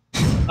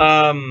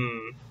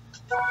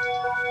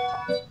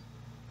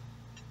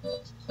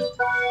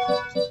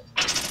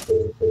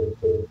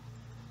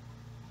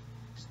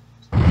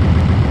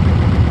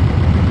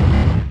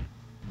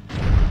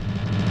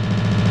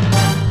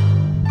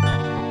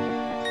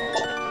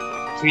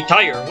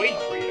 Retire, wait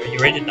for you. Are you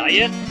ready to die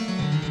yet?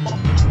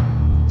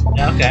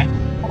 Yeah, okay.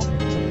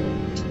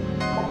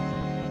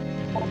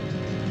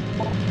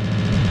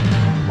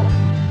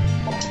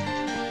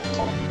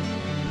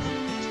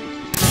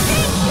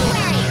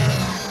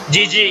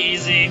 GG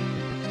easy.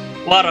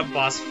 What a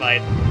boss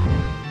fight.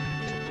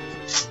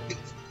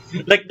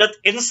 Like the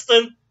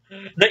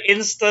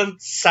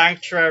instant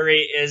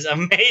sanctuary is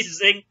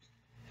amazing.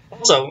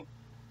 Also,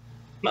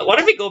 what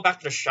if we go back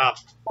to the shop?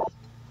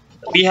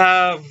 We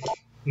have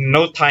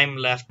no time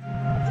left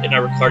in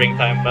our recording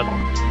time, but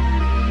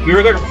we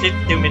recorded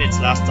 52 minutes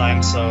last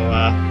time, so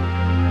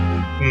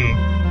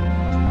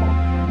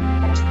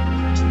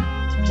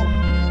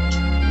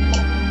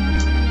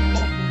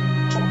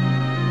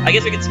I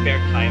guess we can spare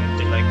time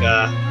to like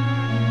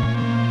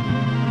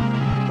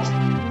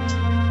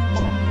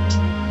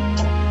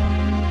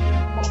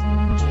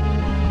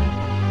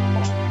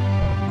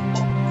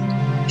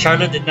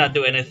Charlotte did not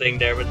do anything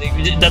there, but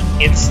that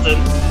instant.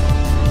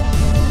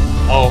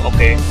 Oh,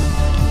 okay.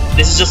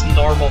 This is just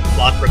normal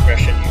plot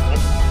progression here.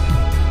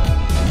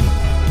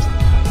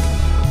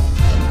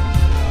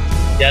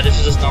 Yeah, this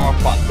is just normal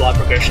plot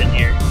progression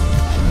here.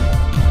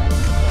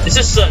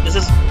 This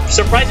is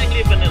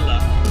surprisingly vanilla.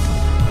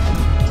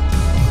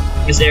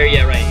 This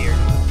area right here.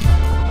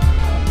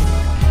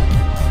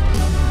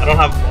 I don't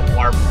have a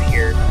warp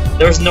here.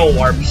 There's no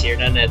warps here,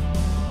 then it.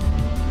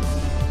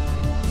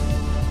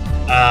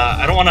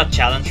 I don't want to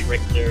challenge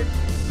Richter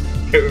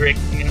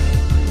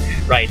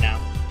right now.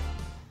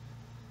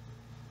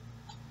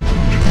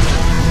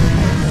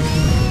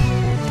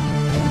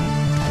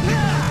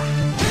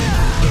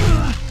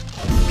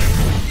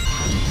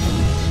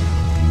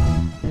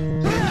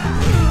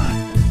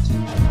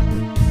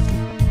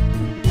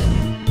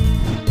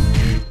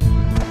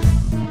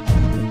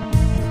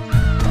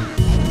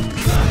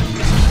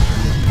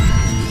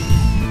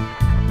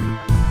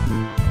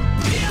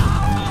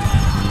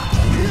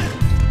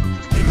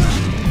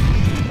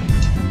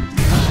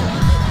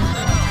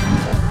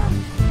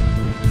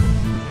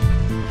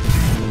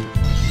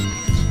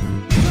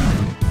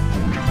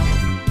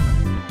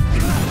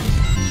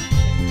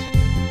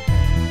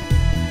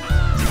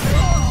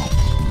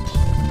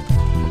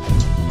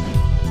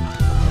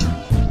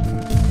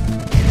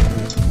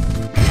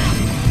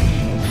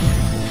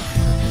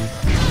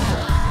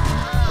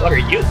 What are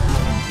you?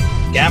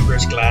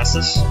 Gambler's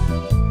glasses.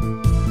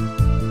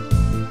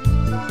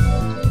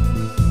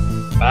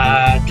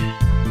 Bad.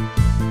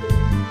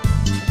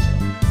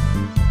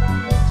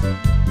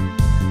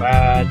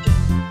 Bad.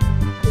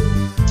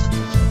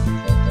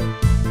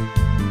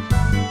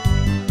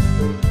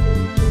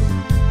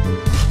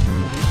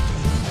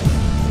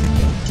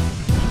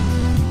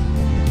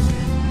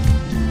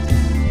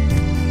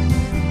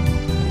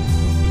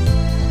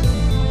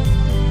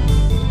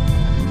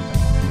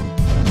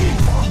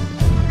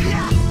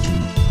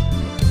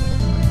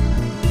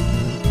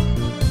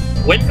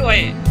 When do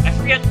I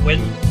forget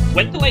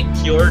when do I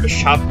cure the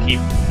shopkeep?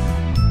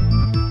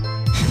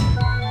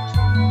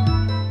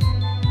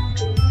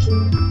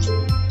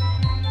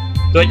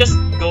 Do I just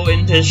go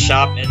into his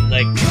shop and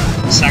like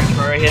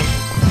sanctuary him?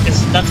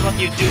 Because that's what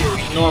you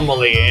do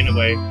normally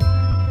anyway.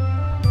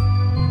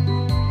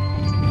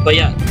 But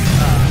yeah,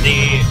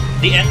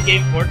 the end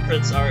game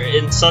portraits are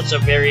in such a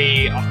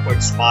very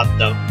awkward spot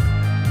though.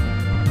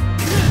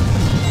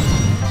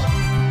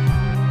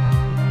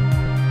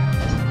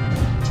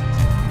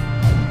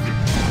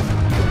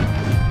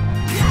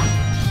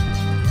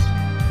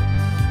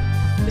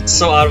 It's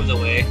so out of the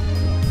way.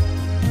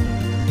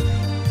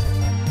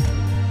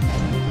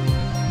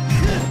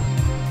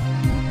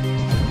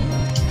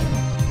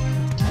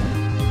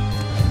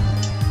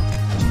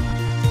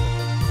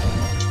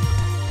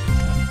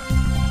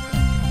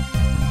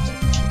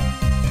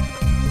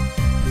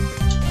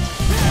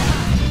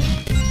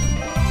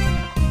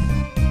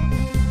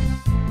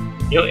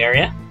 New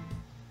area?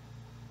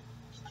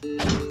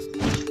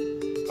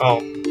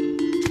 Oh.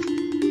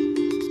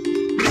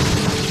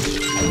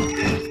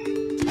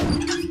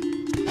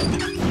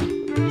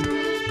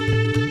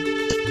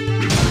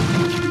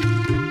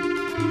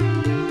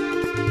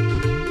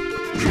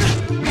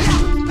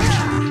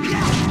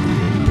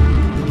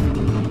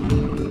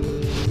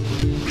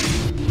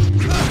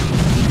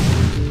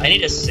 I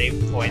need a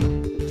save point.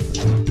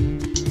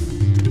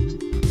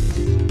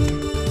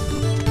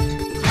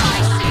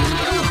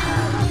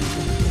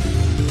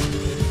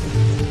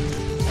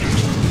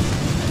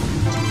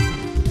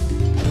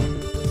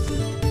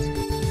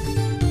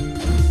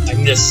 I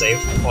need a save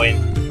point.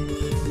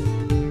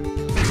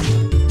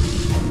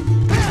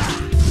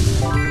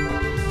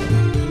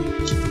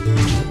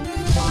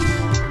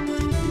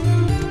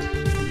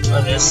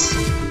 What is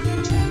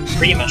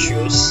Prima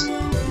shoes?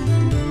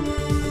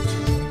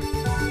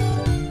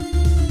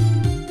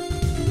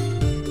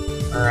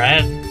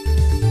 Alright.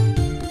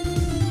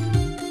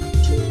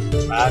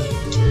 Bad.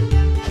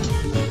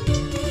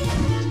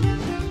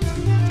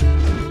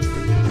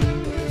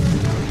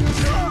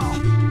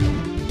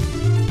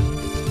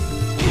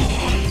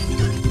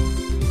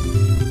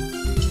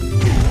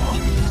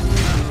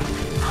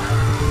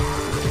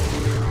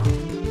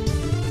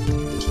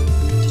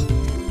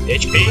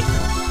 HP?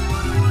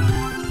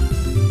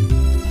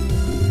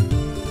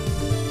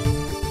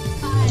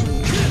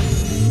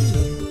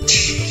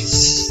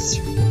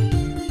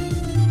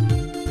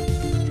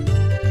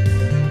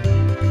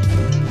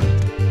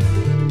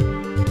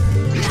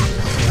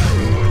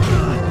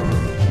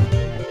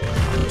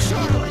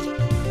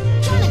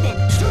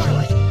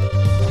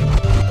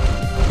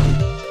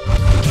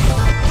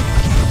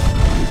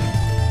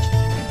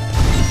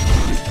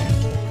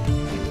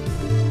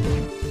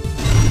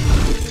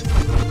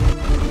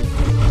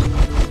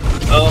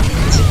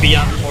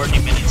 Beyond 40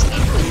 minutes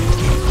now.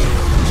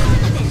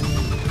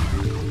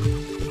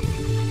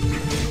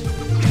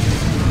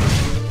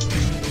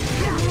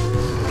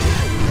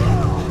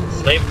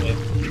 Slave whip.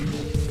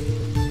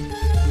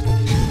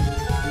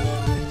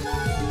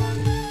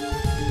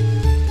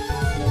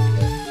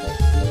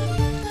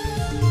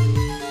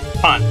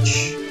 Punch.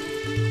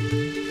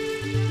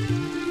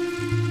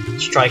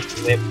 Strike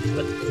whip,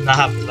 but does not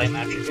have flame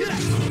attribute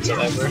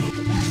whatsoever.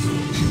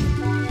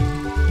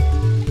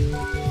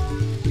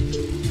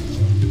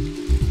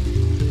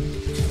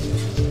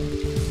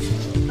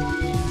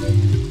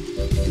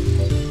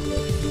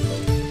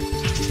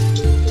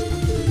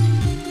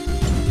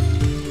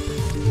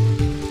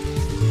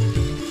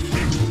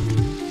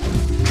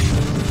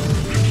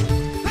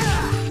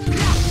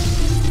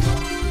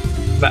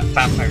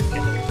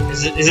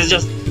 is it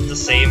just the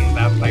same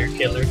vampire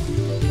killer?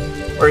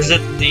 Or is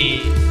it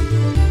the...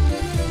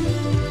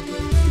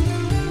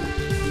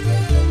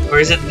 Or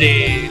is it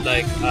the,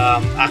 like,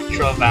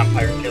 actual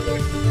vampire killer?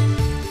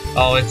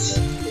 Oh, it's...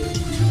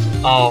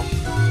 Oh.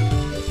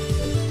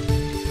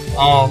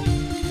 Oh.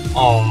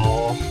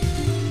 Oh.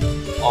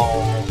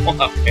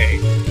 Oh. Okay.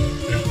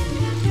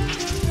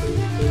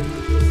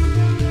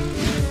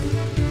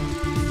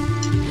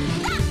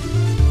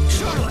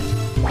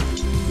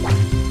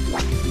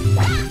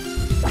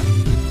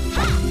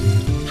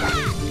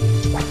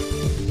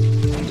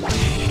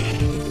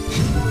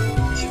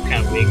 It's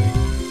kind of weak.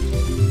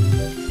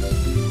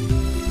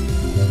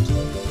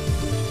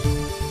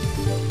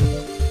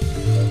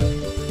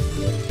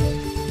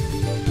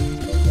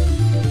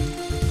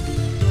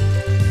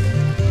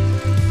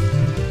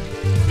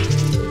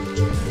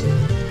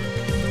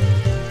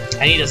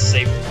 I need a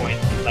save point,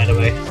 by the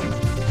way.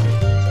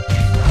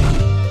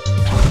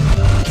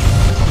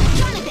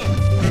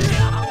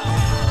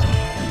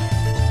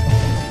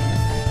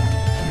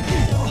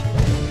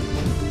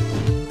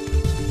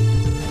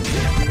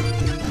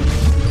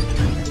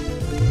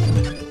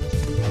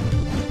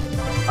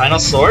 Final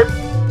sword?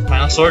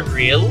 Final sword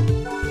real?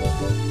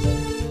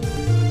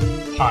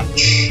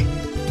 Punch.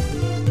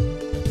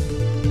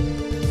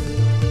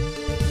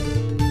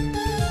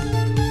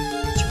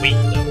 It's weak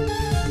though.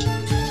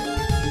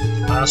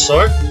 Final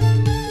sword?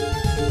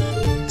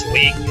 It's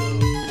weak.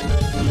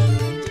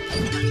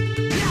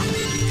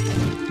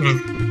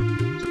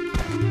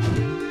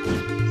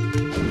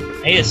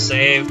 I need a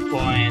save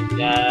point,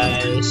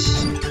 guys.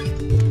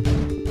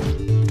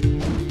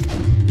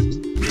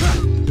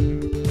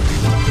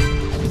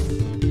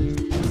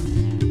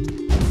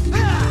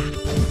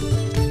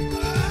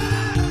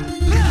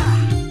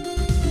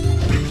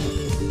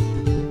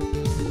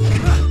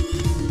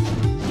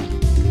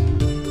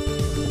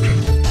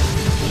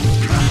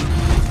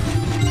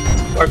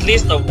 Or at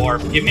least a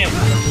warp. Give me a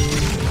warp.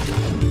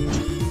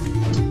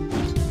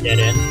 Get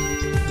in.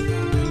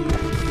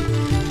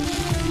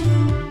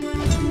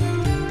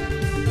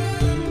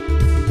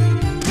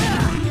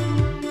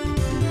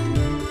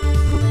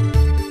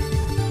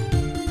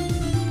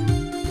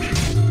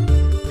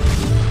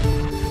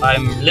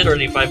 I'm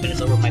literally 5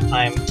 minutes over my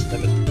time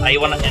limit. I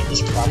want to end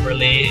this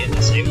properly in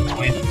the same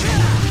point.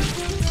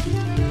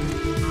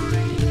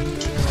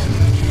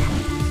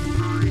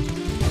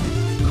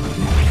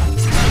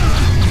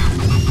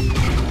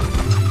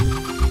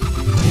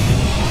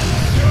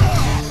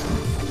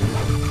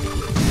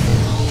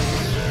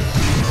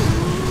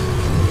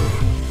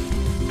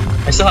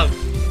 I still have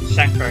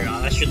Sanctuary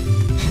on.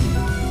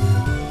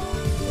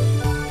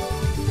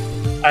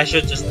 I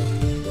should just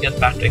get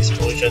back to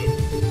Explosion.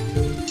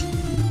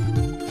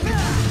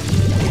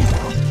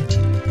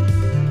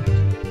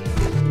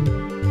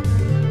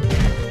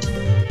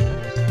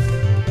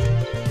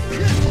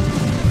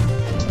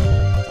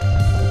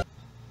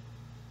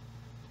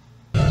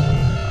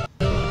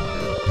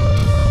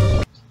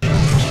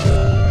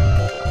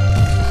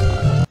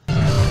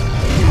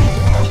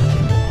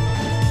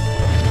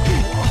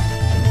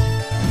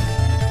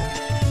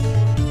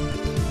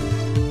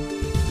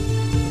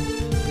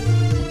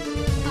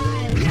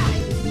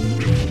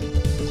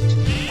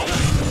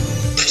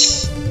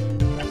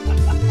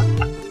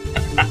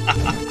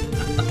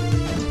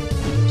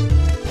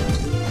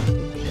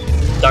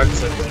 Dark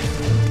Circle.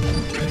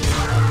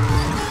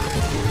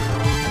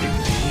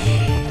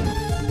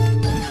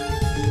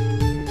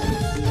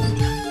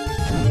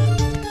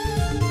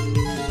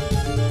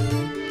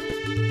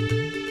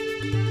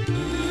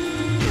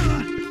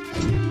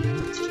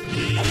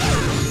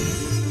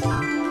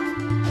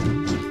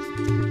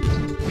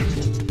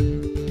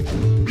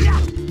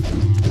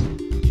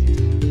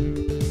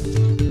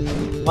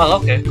 Well,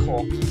 okay,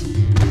 cool.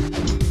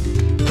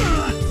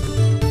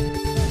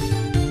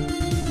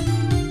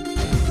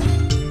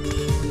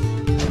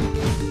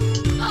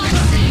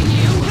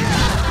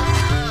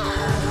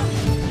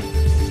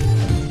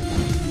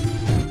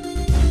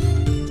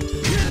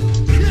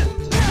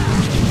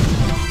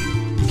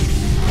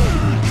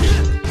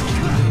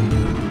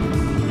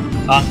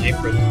 On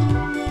apron.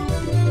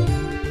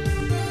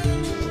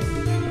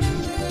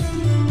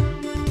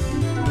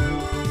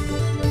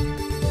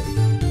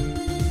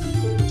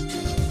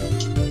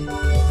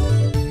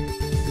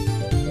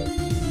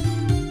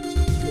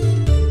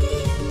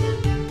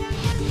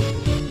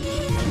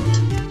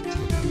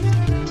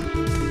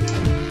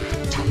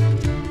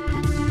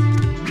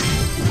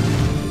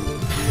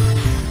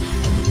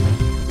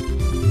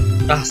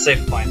 Ah,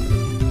 save point.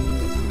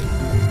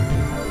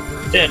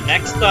 Then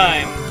next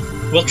time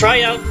we'll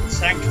try out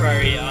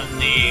Sanctuary on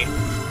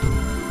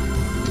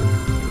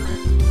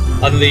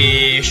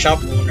the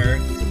shop owner.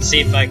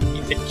 See if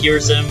it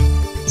cures him.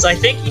 So I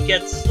think he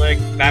gets like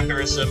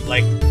vampirism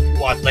like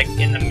what, like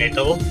in the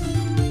middle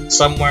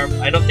somewhere.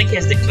 I don't think he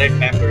has declared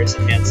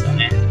vampirism yet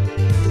on it.